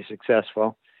nearly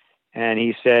successful. And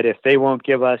he said, if they won't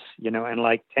give us, and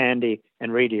like Tandy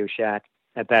and Radio Shack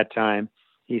at that time,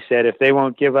 he said, if they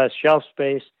won't give us shelf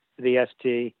space to the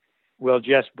ST,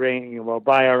 we'll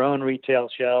buy our own retail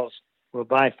shelves, we'll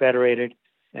buy Federated,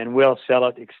 and we'll sell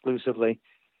it exclusively,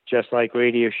 just like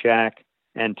Radio Shack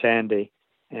and Tandy.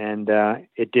 And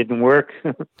it didn't work.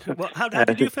 Well, how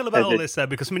did you feel about all this, though?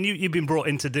 Because, you've been brought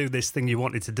in to do this thing you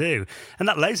wanted to do. And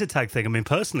that laser tag thing,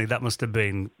 personally, that must have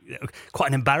been quite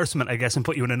an embarrassment, I guess, and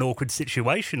put you in an awkward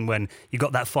situation when you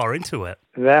got that far into it.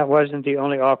 That wasn't the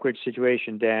only awkward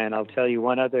situation, Dan. I'll tell you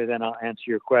one other, then I'll answer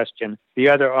your question. The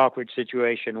other awkward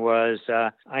situation was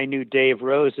I knew Dave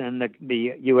Rosen,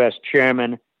 the U.S.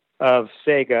 chairman of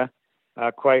Sega,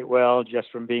 quite well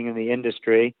just from being in the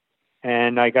industry.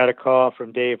 And I got a call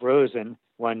from Dave Rosen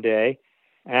one day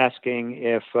asking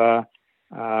if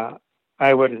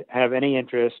I would have any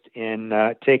interest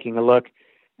in taking a look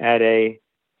at a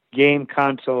game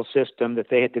console system that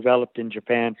they had developed in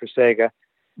Japan for Sega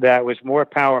that was more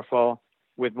powerful,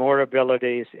 with more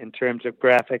abilities in terms of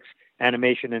graphics,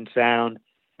 animation, and sound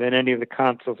than any of the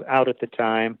consoles out at the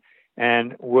time.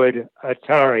 And would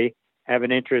Atari have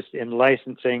an interest in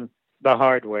licensing the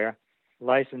hardware,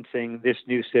 licensing this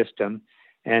new system?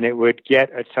 and it would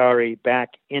get Atari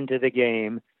back into the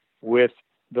game with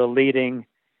the leading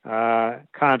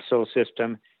console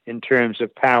system in terms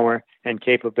of power and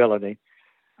capability.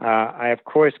 I, of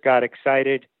course, got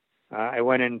excited. I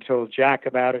went in and told Jack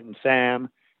about it and Sam.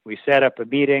 We set up a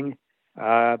meeting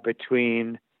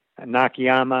between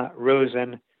Nakayama,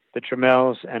 Rosen, the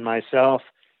Trammels, and myself,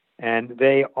 and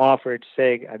they offered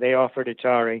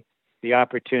Atari the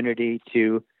opportunity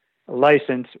to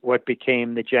license what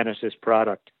became the Genesis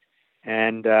product.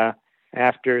 And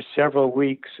after several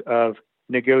weeks of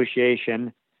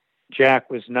negotiation, Jack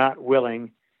was not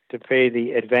willing to pay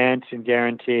the advance and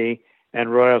guarantee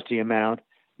and royalty amount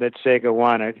that Sega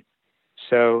wanted.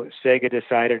 So Sega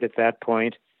decided at that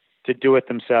point to do it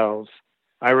themselves.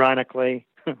 Ironically,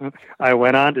 I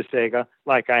went on to Sega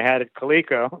like I had at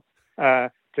Coleco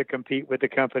to compete with the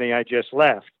company I just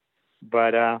left.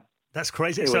 But that's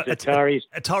crazy. So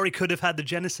Atari could have had the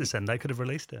Genesis and they could have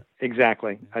released it.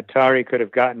 Exactly. Atari could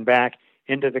have gotten back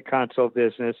into the console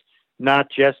business, not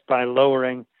just by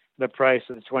lowering the price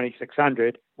of the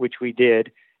 2600, which we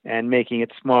did, and making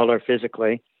it smaller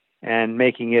physically, and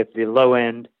making it the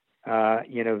low-end,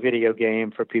 video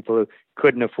game for people who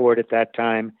couldn't afford at that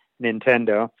time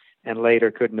Nintendo, and later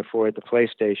couldn't afford the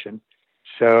PlayStation.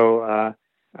 So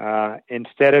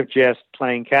instead of just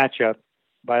playing catch-up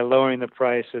by lowering the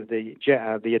price of the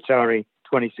Atari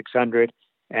 2600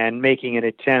 and making an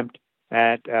attempt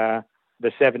at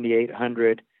the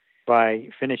 7800 by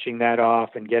finishing that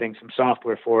off and getting some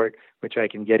software for it, which I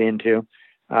can get into,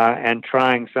 and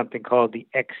trying something called the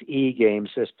XE game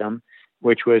system,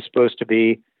 which was supposed to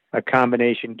be a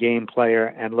combination game player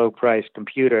and low-price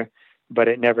computer, but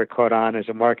it never caught on as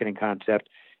a marketing concept.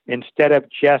 Instead of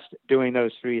just doing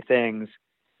those three things,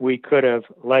 we could have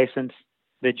licensed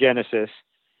the Genesis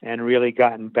and really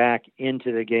gotten back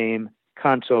into the game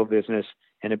console business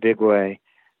in a big way.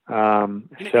 You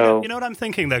know what I'm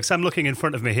thinking, though? Because I'm looking in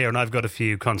front of me here, and I've got a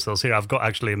few consoles here. I've got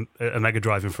actually a Mega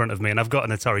Drive in front of me, and I've got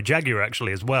an Atari Jaguar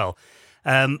actually as well.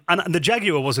 And the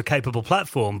Jaguar was a capable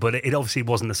platform, but it obviously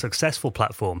wasn't a successful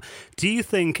platform. Do you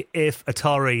think if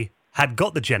Atari had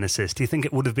got the Genesis, do you think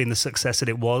it would have been the success that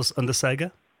it was under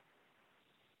Sega?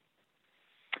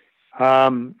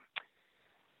 I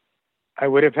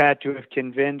would have had to have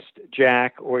convinced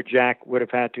Jack, or Jack would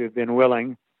have had to have been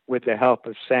willing, with the help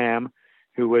of Sam,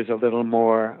 who was a little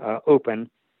more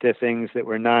open to things that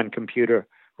were non-computer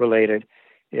related.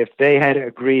 If they had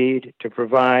agreed to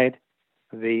provide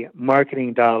the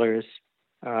marketing dollars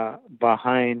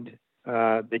behind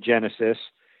the Genesis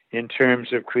in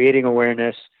terms of creating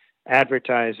awareness,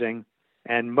 advertising,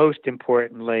 and most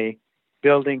importantly,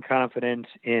 building confidence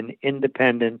in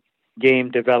independent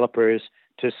game developers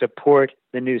to support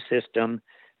the new system,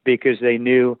 because they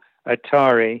knew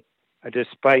Atari,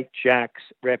 despite Jack's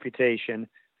reputation,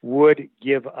 would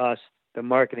give us the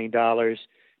marketing dollars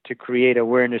to create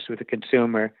awareness with the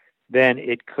consumer, then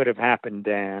it could have happened,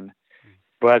 Dan.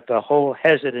 But the whole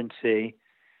hesitancy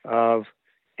of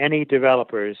any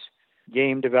developers,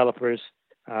 game developers,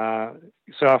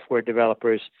 software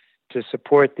developers, to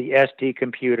support the ST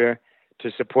computer,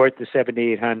 to support the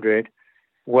 7800,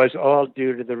 was all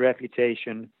due to the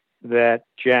reputation that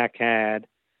Jack had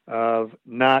of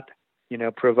not,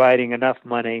 providing enough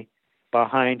money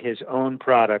behind his own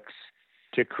products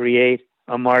to create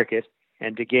a market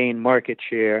and to gain market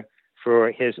share for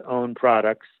his own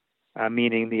products,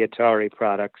 meaning the Atari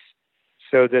products,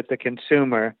 so that the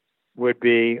consumer would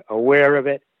be aware of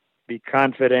it, be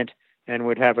confident, and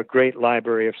would have a great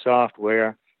library of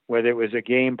software, whether it was a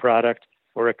game product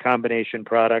or a combination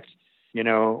product,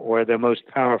 or the most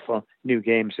powerful new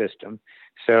game system.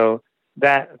 So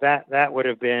that would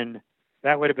have been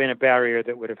a barrier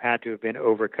that would have had to have been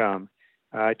overcome.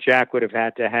 Jack would have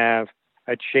had to have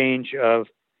a change of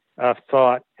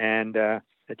thought and a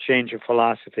change of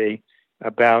philosophy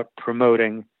about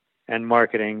promoting and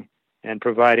marketing and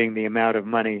providing the amount of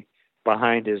money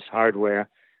behind his hardware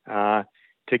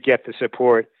to get the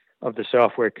support of the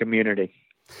software community.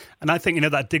 And I think,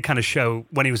 that did kind of show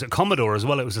when he was at Commodore as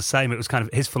well. It was the same. It was kind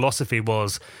of his philosophy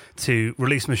was to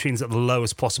release machines at the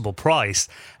lowest possible price.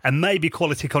 And maybe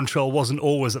quality control wasn't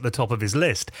always at the top of his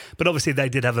list. But obviously they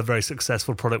did have a very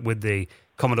successful product with the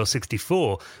Commodore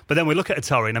 64. But then we look at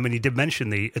Atari, and you did mention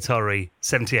the Atari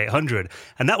 7800.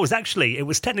 And that was actually, it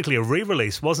was technically a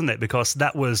re-release, wasn't it? Because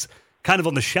that was kind of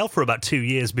on the shelf for about 2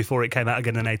 years before it came out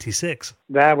again in 86.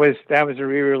 That was a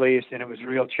re-release, and it was a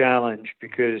real challenge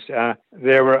because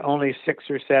there were only 6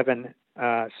 or 7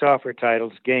 software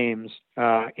titles, games,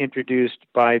 introduced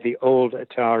by the old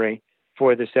Atari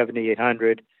for the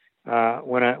 7800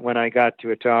 when I got to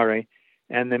Atari.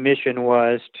 And the mission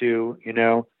was to,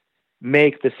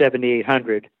 make the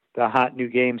 7800 the hot new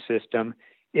game system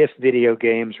if video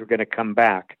games were going to come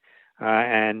back.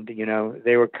 And,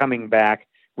 they were coming back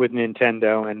with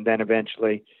Nintendo and then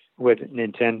eventually with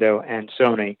Nintendo and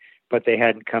Sony, but they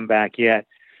hadn't come back yet.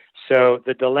 So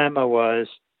the dilemma was,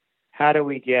 how do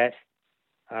we get,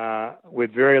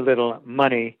 with very little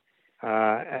money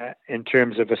in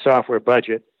terms of a software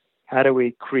budget, how do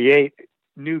we create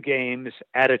new games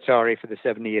at Atari for the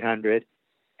 7800,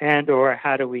 and or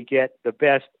how do we get the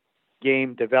best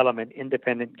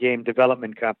independent game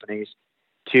development companies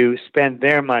to spend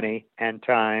their money and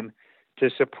time to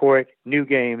support new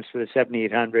games for the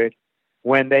 7800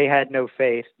 when they had no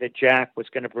faith that Jack was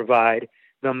going to provide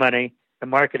the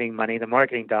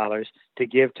marketing dollars to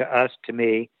give to us, to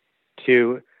me,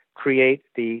 to create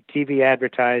the TV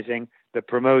advertising, the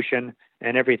promotion,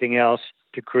 and everything else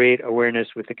to create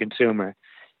awareness with the consumer.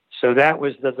 So that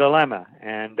was the dilemma.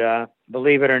 And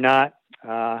believe it or not,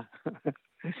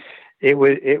 it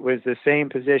was the same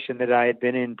position that I had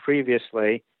been in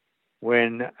previously,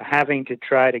 when having to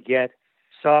try to get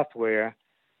software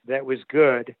that was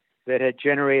good, that had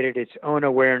generated its own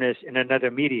awareness in another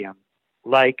medium,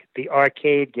 like the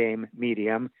arcade game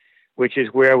medium, which is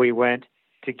where we went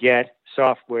to get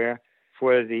software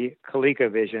for the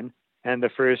ColecoVision and the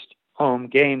first home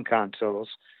game consoles.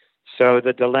 So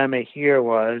the dilemma here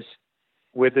was,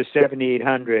 with the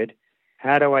 7800,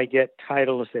 how do I get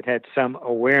titles that had some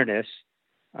awareness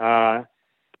to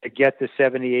get the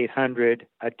 7800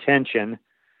 attention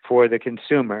for the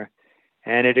consumer?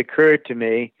 And it occurred to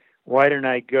me, why don't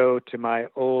I go to my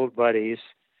old buddies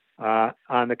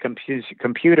on the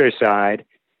computer side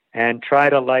and try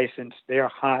to license their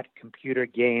hot computer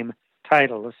game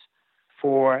titles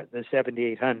for the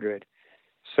 7800?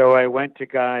 So I went to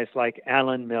guys like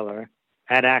Alan Miller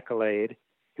at Accolade,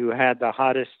 who had the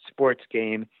hottest sports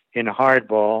game in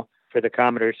Hardball for the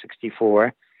Commodore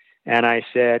 64. And I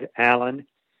said, Alan,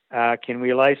 can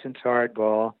we license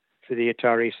Hardball for the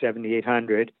Atari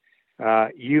 7800?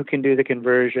 You can do the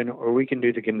conversion, or we can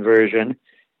do the conversion,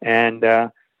 and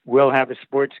we'll have a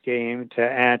sports game to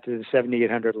add to the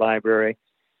 7800 library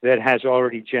that has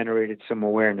already generated some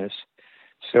awareness.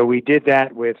 So we did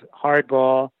that with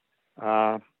Hardball.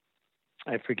 I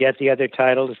forget the other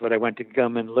titles, but I went to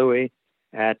Gilman Louie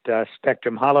at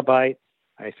Spectrum Holobyte.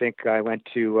 I think I went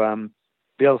to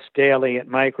Bill Staley at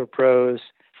Microprose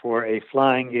for a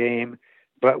flying game.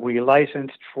 But we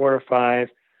licensed 4 or 5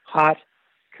 hot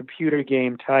computer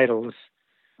game titles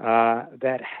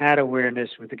that had awareness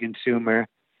with the consumer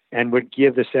and would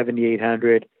give the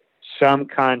 7800 some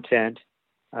content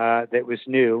that was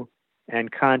new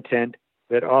and content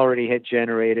that already had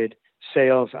generated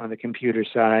sales on the computer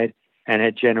side and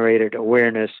had generated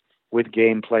awareness with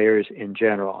game players in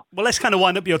general. Well, let's kind of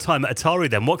wind up your time at Atari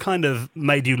then. What kind of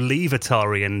made you leave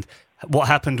Atari, and what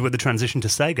happened with the transition to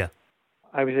Sega?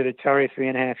 I was at Atari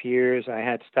 3.5 years. I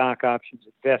had stock options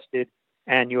vested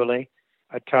annually.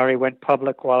 Atari went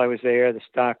public while I was there. The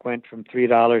stock went from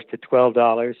 $3 to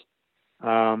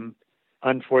 $12.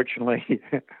 Unfortunately,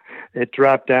 it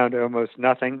dropped down to almost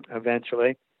nothing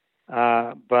eventually.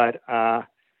 But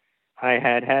I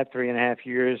had 3.5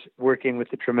 years working with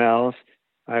the Trammels.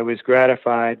 I was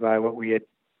gratified by what we had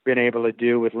been able to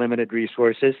do with limited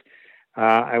resources.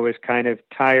 I was kind of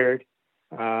tired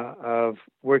of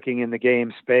working in the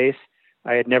game space.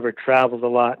 I had never traveled a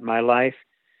lot in my life,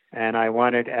 and I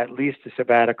wanted at least a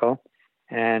sabbatical.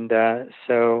 And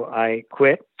so I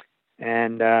quit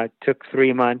and took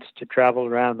 3 months to travel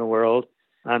around the world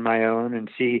on my own and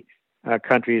see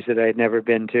countries that I had never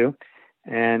been to.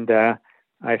 And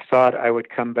I thought I would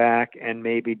come back and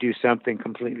maybe do something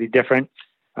completely different,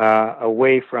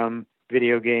 away from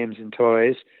video games and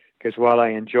toys, because while I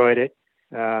enjoyed it,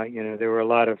 there were a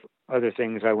lot of other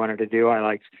things I wanted to do. I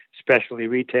liked specialty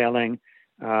retailing.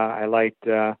 I liked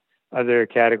other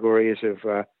categories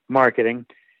of marketing.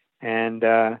 And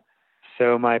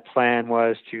so my plan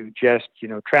was to just,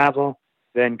 travel,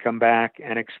 then come back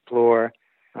and explore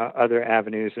other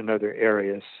avenues and other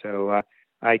areas. So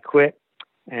I quit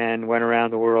and went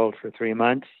around the world for 3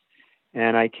 months.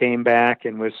 And I came back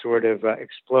and was sort of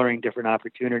exploring different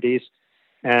opportunities.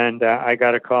 And I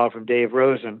got a call from Dave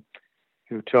Rosen,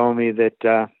 who told me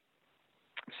that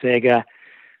Sega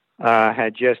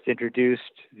had just introduced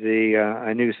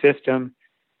a new system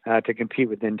to compete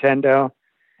with Nintendo,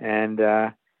 and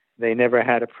they never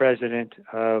had a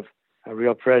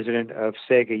real president of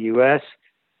Sega US.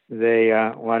 They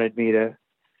wanted me to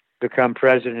become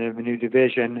president of a new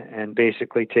division and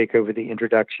basically take over the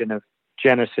introduction of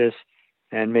Genesis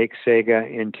and make Sega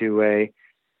into a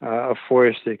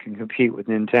force that can compete with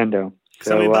Nintendo.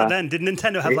 So, I mean, back then, did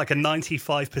Nintendo have like a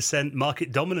 95%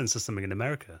 market dominance or something in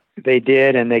America? They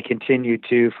did, and they continued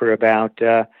to for about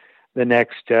the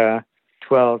next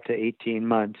 12 to 18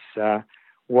 months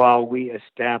while we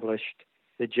established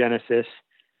the Genesis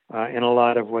in a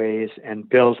lot of ways and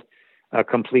built a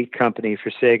complete company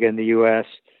for Sega in the U.S.,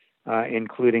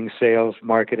 including sales,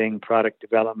 marketing, product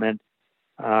development,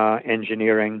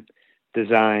 engineering,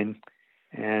 design,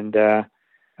 and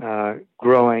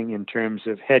growing in terms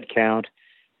of headcount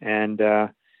and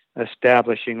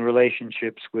establishing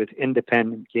relationships with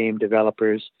independent game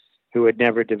developers who had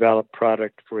never developed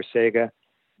product for Sega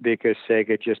because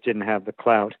Sega just didn't have the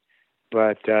clout.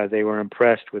 But they were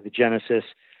impressed with the Genesis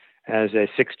as a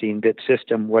 16-bit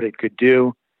system, what it could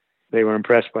do. They were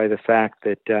impressed by the fact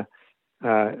that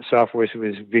software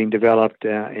was being developed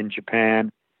in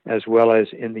Japan as well as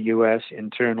in the U.S.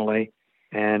 internally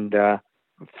and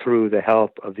through the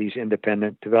help of these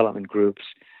independent development groups.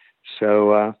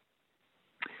 So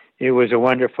it was a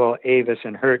wonderful Avis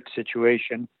and Hertz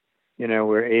situation,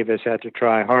 where Avis had to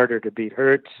try harder to beat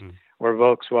Hertz or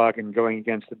Volkswagen going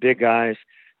against the big guys.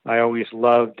 I always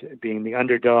loved being the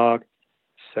underdog,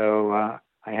 so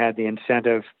I had the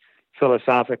incentive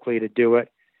philosophically to do it,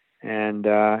 and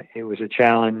it was a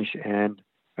challenge and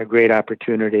a great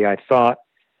opportunity, I thought.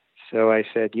 So I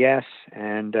said yes,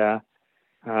 and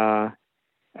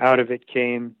out of it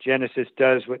came Genesis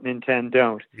does what Nintendo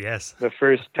don't. Yes. The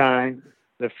first time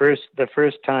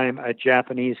a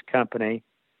Japanese company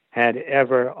had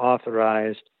ever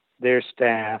authorized their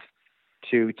staff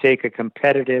to take a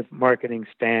competitive marketing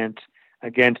stance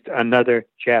against another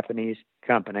Japanese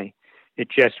company. It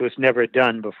just was never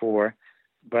done before,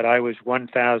 but I was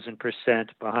 1,000%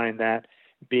 behind that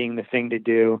being the thing to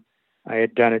do. I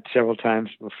had done it several times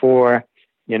before,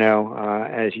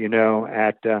 as you know,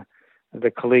 at the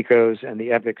Colecos and the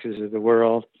Epixes of the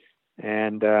world,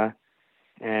 and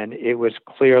it was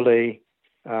clearly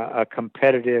a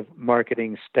competitive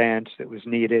marketing stance that was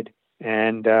needed,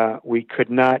 and we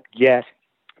could not get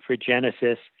for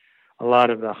Genesis a lot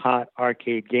of the hot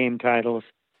arcade game titles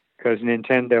because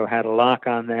Nintendo had a lock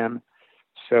on them.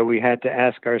 So we had to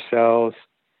ask ourselves,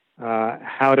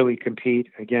 how do we compete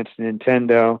against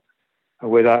Nintendo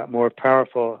with a more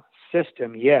powerful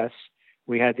system? Yes,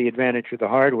 we had the advantage of the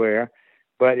hardware,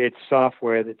 but it's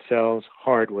software that sells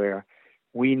hardware.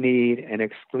 We need an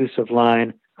exclusive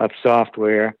line of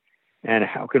software, and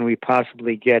how can we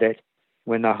possibly get it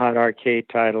when the hot arcade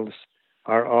titles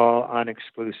are all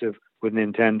unexclusive with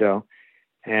Nintendo?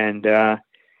 And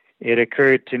it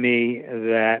occurred to me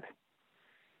that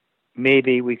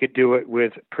maybe we could do it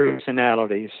with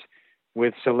personalities,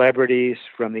 with celebrities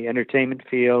from the entertainment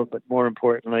field, but more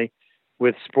importantly,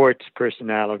 with sports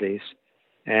personalities.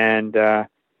 And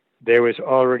there was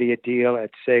already a deal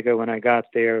at Sega when I got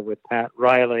there with Pat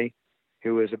Riley,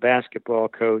 who was a basketball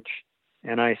coach.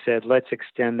 And I said, let's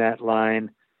extend that line.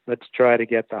 Let's try to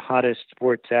get the hottest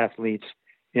sports athletes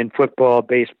in football,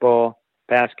 baseball,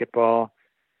 basketball.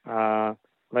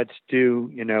 Let's do,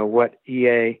 what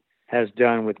EA has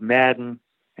done with Madden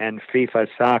and FIFA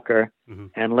soccer,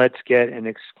 and let's get an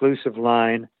exclusive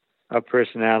line of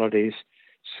personalities.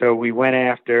 So we went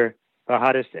after the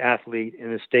hottest athlete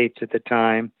in the States at the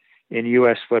time in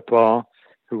U.S. football,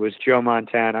 who was Joe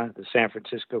Montana, the San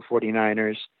Francisco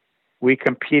 49ers. We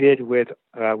competed with,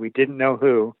 we didn't know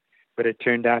who, but it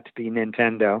turned out to be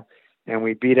Nintendo, and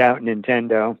we beat out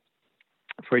Nintendo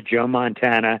for Joe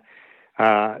Montana,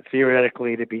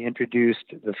 theoretically to be introduced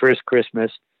the first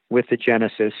Christmas with the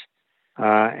Genesis.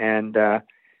 And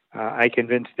I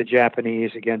convinced the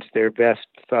Japanese against their best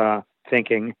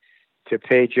thinking to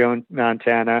pay Joe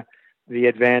Montana the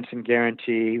advance and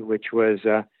guarantee, which was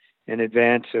an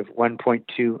advance of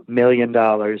 $1.2 million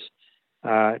to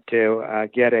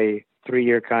get a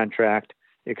 3-year contract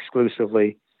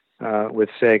exclusively with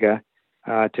Sega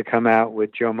to come out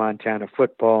with Joe Montana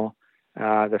football,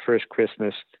 the first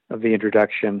Christmas of the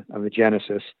introduction of the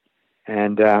Genesis.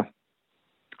 And a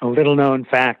little known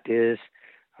fact is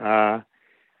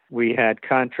we had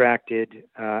contracted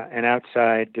an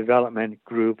outside development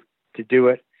group to do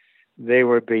it. They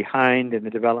were behind in the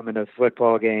development of the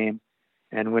football game.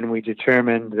 And when we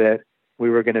determined that we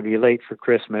were going to be late for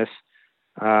Christmas,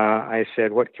 I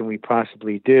said, what can we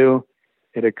possibly do?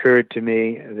 It occurred to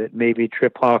me that maybe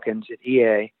Trip Hawkins at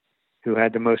EA, who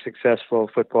had the most successful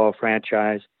football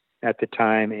franchise at the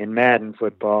time in Madden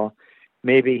football,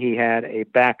 maybe he had a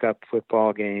backup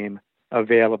football game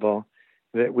available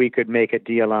that we could make a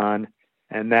deal on,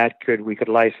 and we could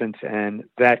license, and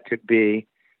that could be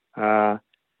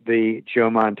the Joe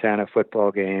Montana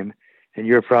football game. And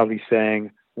you're probably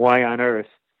saying, why on earth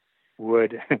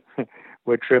would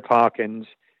Trip Hawkins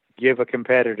give a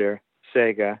competitor,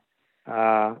 Sega,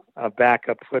 a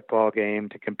backup football game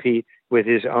to compete with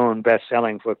his own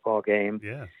best-selling football game.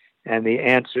 Yeah. And the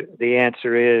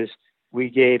answer is we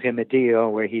gave him a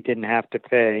deal where he didn't have to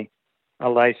pay a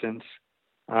license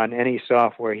on any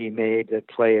software he made that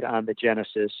played on the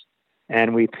Genesis,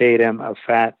 and we paid him a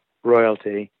fat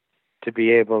royalty to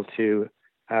be able to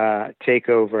take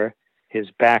over his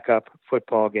backup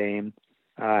football game,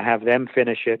 have them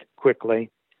finish it quickly,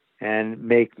 and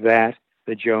make that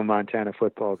the Joe Montana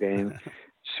football game.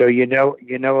 So you know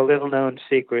a little known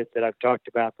secret that I've talked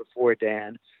about before,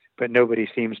 Dan, but nobody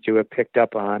seems to have picked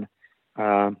up on.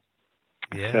 So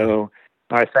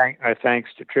our thanks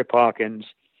to Trip Hawkins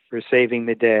for saving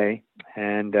the day,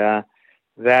 and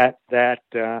that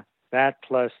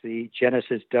plus the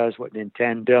Genesis Does What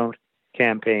Nintendo Don't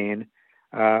campaign,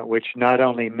 which not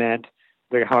only meant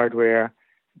the hardware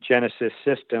Genesis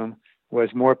system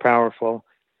was more powerful,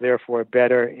 therefore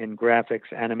better in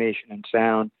graphics, animation, and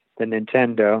sound than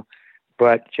Nintendo,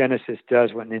 but Genesis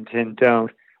Does What Nintendo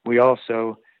Don't. We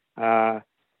also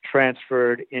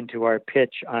transferred into our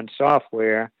pitch on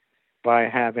software by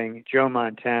having Joe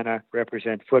Montana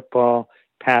represent football,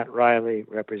 Pat Riley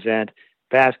represent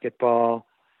basketball,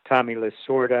 Tommy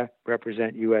Lasorda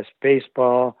represent U.S.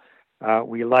 baseball.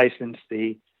 We licensed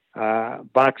the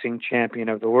boxing champion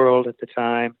of the world at the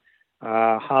time,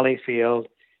 Holyfield.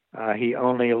 He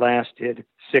only lasted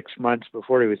 6 months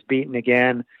before he was beaten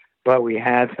again, but we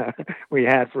had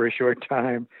for a short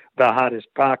time the hottest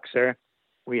boxer.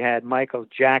 We had Michael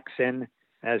Jackson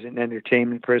as an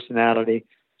entertainment personality.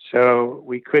 So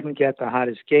we couldn't get the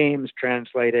hottest games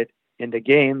translated into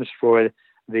games for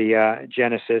the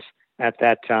Genesis at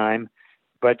that time,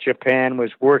 but Japan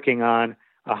was working on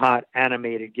a hot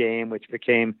animated game, which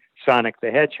became Sonic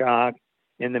the Hedgehog.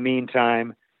 In the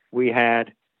meantime, we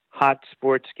had hot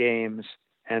sports games,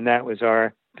 and that was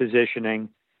our positioning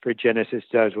for Genesis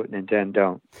Does What Nintendo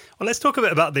Don't. Well, let's talk a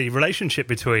bit about the relationship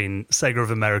between Sega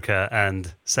of America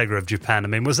and Sega of Japan. I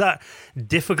mean, was that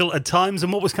difficult at times,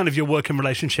 and what was kind of your working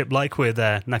relationship like with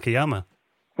Nakayama?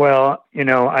 Well,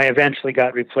 I eventually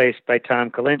got replaced by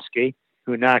Tom Kalinske,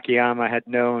 who Nakayama had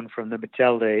known from the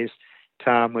Mattel days.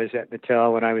 Tom was at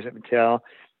Mattel when I was at Mattel.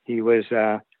 He was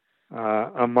a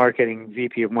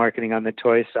VP of marketing on the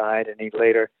toy side, and he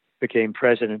later became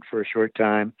president for a short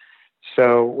time.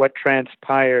 So what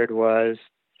transpired was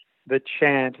the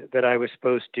chant that I was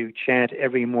supposed to chant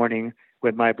every morning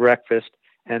with my breakfast,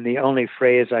 and the only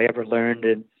phrase I ever learned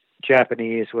in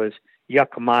Japanese was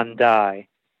Yakumandai.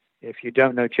 If you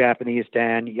don't know Japanese,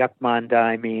 Dan,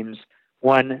 Yakumandai means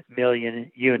 1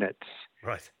 million units.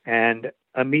 Right. And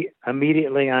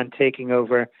immediately on taking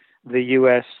over the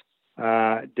U.S.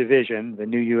 Division, the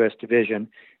new U.S. division,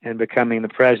 and becoming the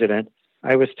president,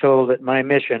 I was told that my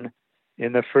mission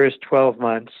in the first 12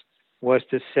 months was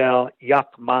to sell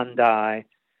Yakumandai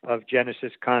of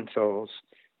Genesis consoles,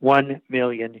 1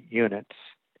 million units.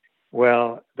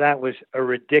 Well, that was a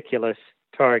ridiculous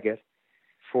target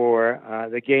for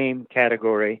the game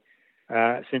category,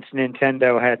 since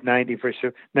Nintendo had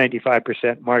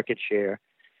 95% market share.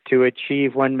 To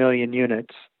achieve 1 million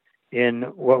units in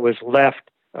what was left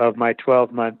of my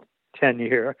 12-month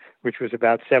tenure, which was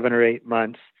about 7 or 8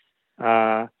 months,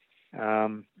 or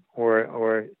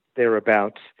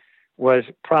thereabouts, was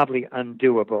probably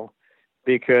undoable,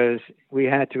 because we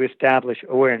had to establish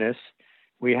awareness,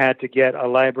 we had to get a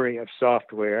library of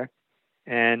software,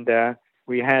 and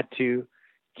we had to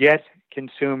get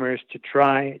consumers to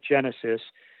try Genesis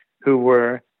who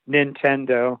were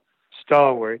Nintendo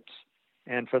stalwarts,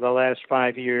 and for the last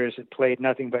 5 years had played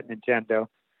nothing but Nintendo,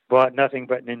 bought nothing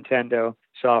but Nintendo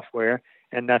software,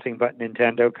 and nothing but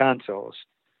Nintendo consoles.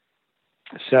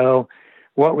 So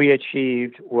what we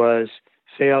achieved was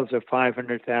sales of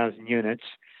 500,000 units,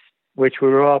 which we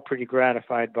were all pretty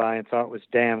gratified by and thought was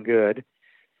damn good.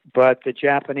 But the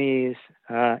Japanese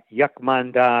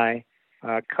Yakumandai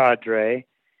cadre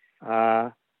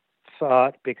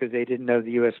thought, because they didn't know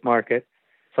the U.S. market,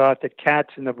 thought that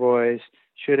Katz and the boys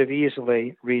should have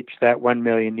easily reached that 1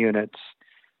 million units.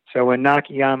 So when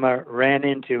Nakayama ran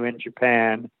into in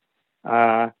Japan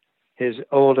his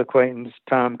old acquaintance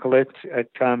Tom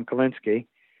Kalinske,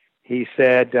 he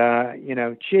said,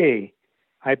 gee,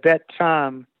 I bet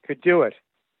Tom could do it.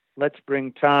 Let's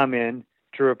bring Tom in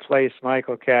to replace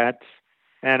Michael Katz,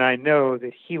 and I know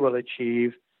that he will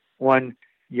achieve 1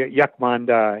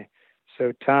 Yakumandai.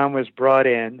 So Tom was brought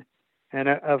in, and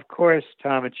of course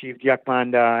Tom achieved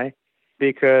Yakumandai,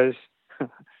 because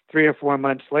 3 or 4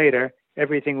 months later,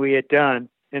 everything we had done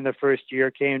in the first year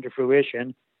came to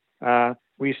fruition.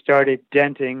 We started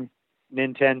denting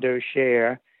Nintendo's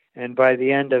share, and by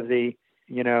the end of the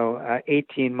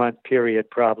 18-month period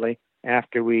probably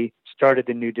after we started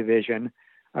the new division,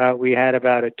 we had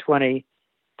about a 20%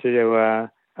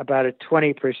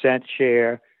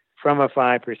 share from a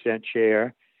 5%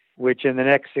 share, which in the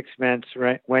next 6 months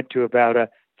went to about a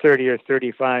 30 or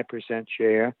 35%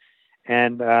 share.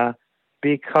 And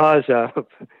because of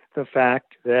the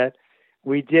fact that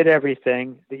we did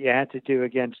everything that you had to do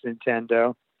against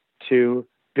Nintendo to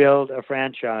build a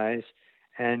franchise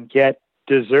and get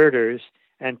deserters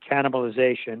and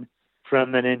cannibalization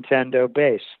from the Nintendo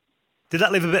base. Did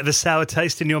that leave a bit of a sour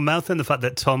taste in your mouth, and the fact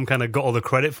that Tom kind of got all the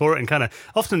credit for it, and kind of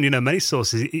often, many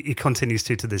sources he continues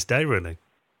to this day, really?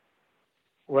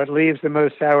 What leaves the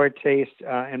most sour taste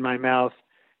in my mouth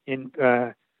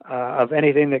of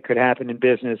anything that could happen in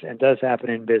business and does happen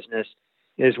in business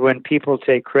is when people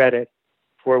take credit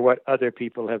for what other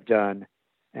people have done,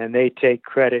 and they take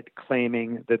credit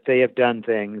claiming that they have done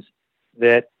things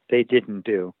that they didn't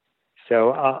do.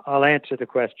 So I'll answer the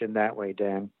question that way,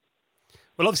 Dan.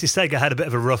 Well, obviously, Sega had a bit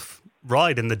of a rough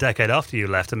ride in the decade after you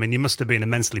left. I mean, you must have been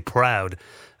immensely proud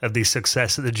of the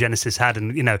success that the Genesis had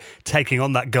and, taking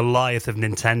on that Goliath of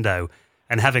Nintendo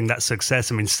and having that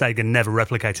success. I mean, Sega never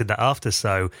replicated that after,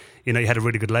 so, you had a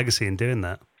really good legacy in doing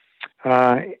that.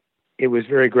 It was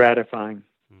very gratifying.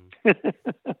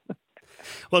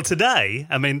 Well, today,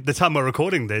 I mean, the time we're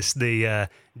recording this, the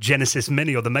Genesis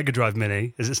Mini, or the Mega Drive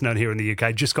Mini, as it's known here in the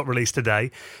UK, just got released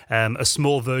today. A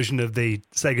small version of the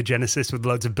Sega Genesis with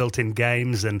loads of built-in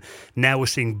games, and now we're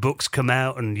seeing books come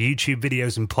out and YouTube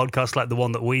videos and podcasts like the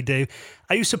one that we do.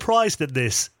 Are you surprised at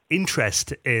this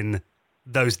interest in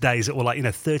those days that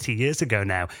were 30 years ago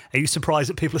now? Are you surprised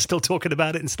that people are still talking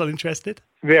about it and still interested?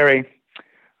 Very.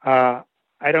 I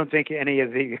don't think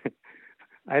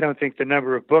I don't think the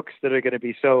number of books that are going to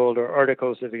be sold or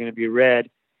articles that are going to be read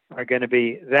are going to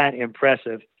be that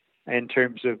impressive in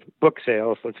terms of book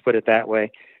sales, let's put it that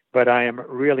way. But I am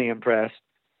really impressed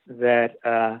that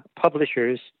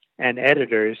publishers and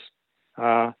editors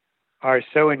are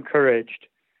so encouraged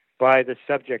by the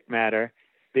subject matter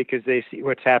because they see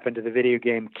what's happened to the video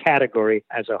game category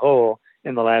as a whole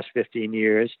in the last 15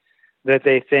 years, that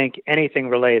they think anything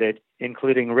related,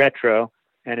 including retro,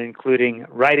 and including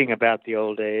writing about the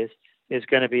old days, is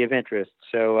going to be of interest.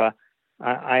 So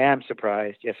I am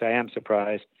surprised. Yes, I am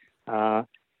surprised.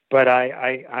 But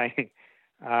I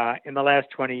in the last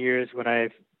 20 years, when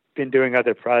I've been doing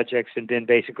other projects and been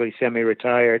basically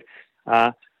semi-retired,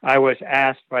 I was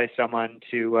asked by someone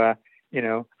to,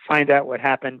 find out what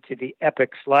happened to the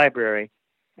Epics library.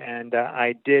 And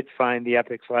I did find the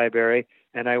Epics library,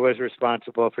 and I was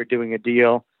responsible for doing a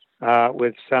deal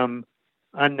with some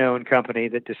unknown company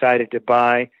that decided to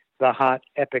buy the hot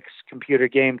Epics computer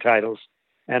game titles.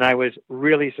 And I was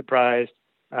really surprised,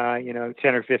 10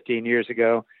 or 15 years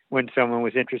ago when someone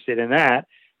was interested in that.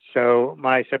 So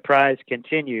my surprise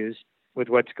continues with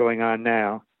what's going on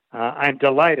now. I'm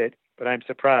delighted, but I'm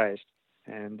surprised.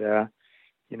 And,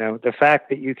 the fact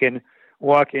that you can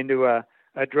walk into a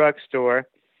drugstore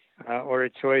or a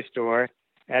toy store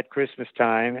at Christmas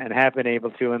time, and have been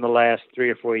able to in the last 3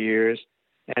 or 4 years,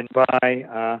 and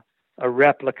buy a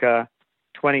replica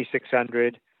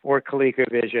 2600 or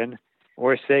ColecoVision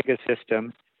or Sega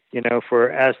system, for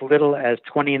as little as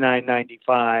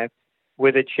 $29.95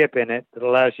 with a chip in it that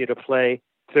allows you to play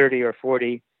 30 or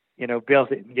 40,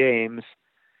 built-in games.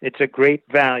 It's a great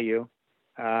value.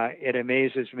 It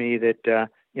amazes me that,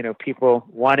 people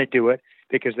want to do it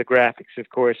because the graphics, of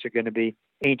course, are going to be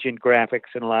ancient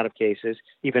graphics in a lot of cases,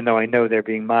 even though I know they're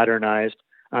being modernized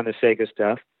on the Sega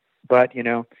stuff. But,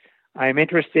 I'm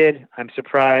interested, I'm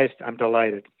surprised, I'm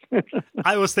delighted.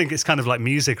 I always think it's kind of like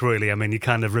music, really. I mean, you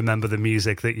kind of remember the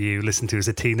music that you listened to as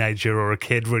a teenager or a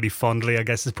kid really fondly. I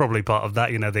guess it's probably part of that,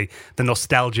 the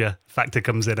nostalgia factor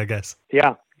comes in, I guess.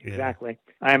 Yeah, exactly.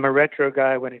 I'm a retro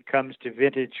guy when it comes to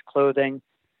vintage clothing.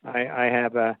 I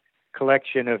have a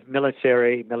collection of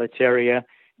militaria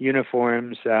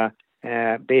uniforms,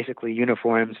 basically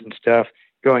uniforms and stuff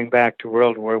going back to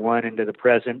World War I into the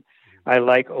present. I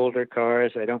like older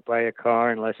cars. I don't buy a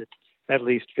car unless it's at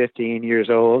least 15 years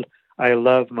old. I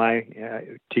love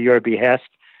to your behest,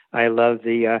 I love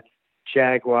the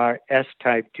Jaguar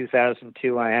S-Type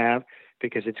 2002 I have,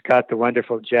 because it's got the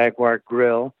wonderful Jaguar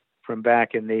grille from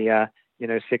back in the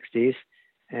 60s.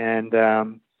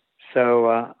 And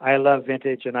so I love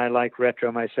vintage, and I like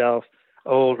retro myself.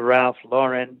 Old Ralph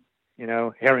Lauren,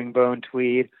 herringbone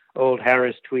tweed, old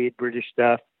Harris tweed, British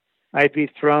stuff. I'd be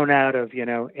thrown out of,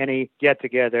 any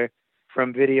get-together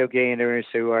from video gamers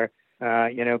who are,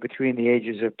 between the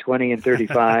ages of 20 and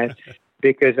 35,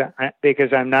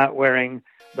 because I'm not wearing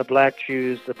the black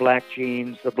shoes, the black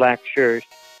jeans, the black shirt,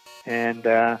 and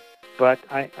but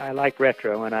I like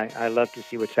retro, and I love to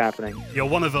see what's happening. You're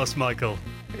one of us, Michael.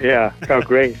 Yeah. Oh,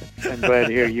 great. I'm glad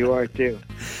to hear you are too.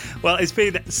 Well, it's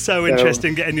been so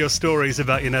interesting getting your stories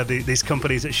about, these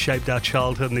companies that shaped our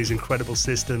childhood and these incredible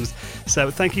systems.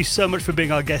 So thank you so much for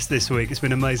being our guest this week. It's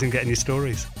been amazing getting your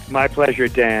stories. My pleasure,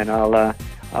 Dan. I'll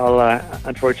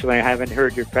unfortunately, I haven't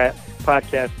heard your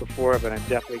podcast before, but I'm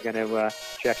definitely going to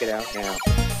check it out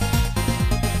now.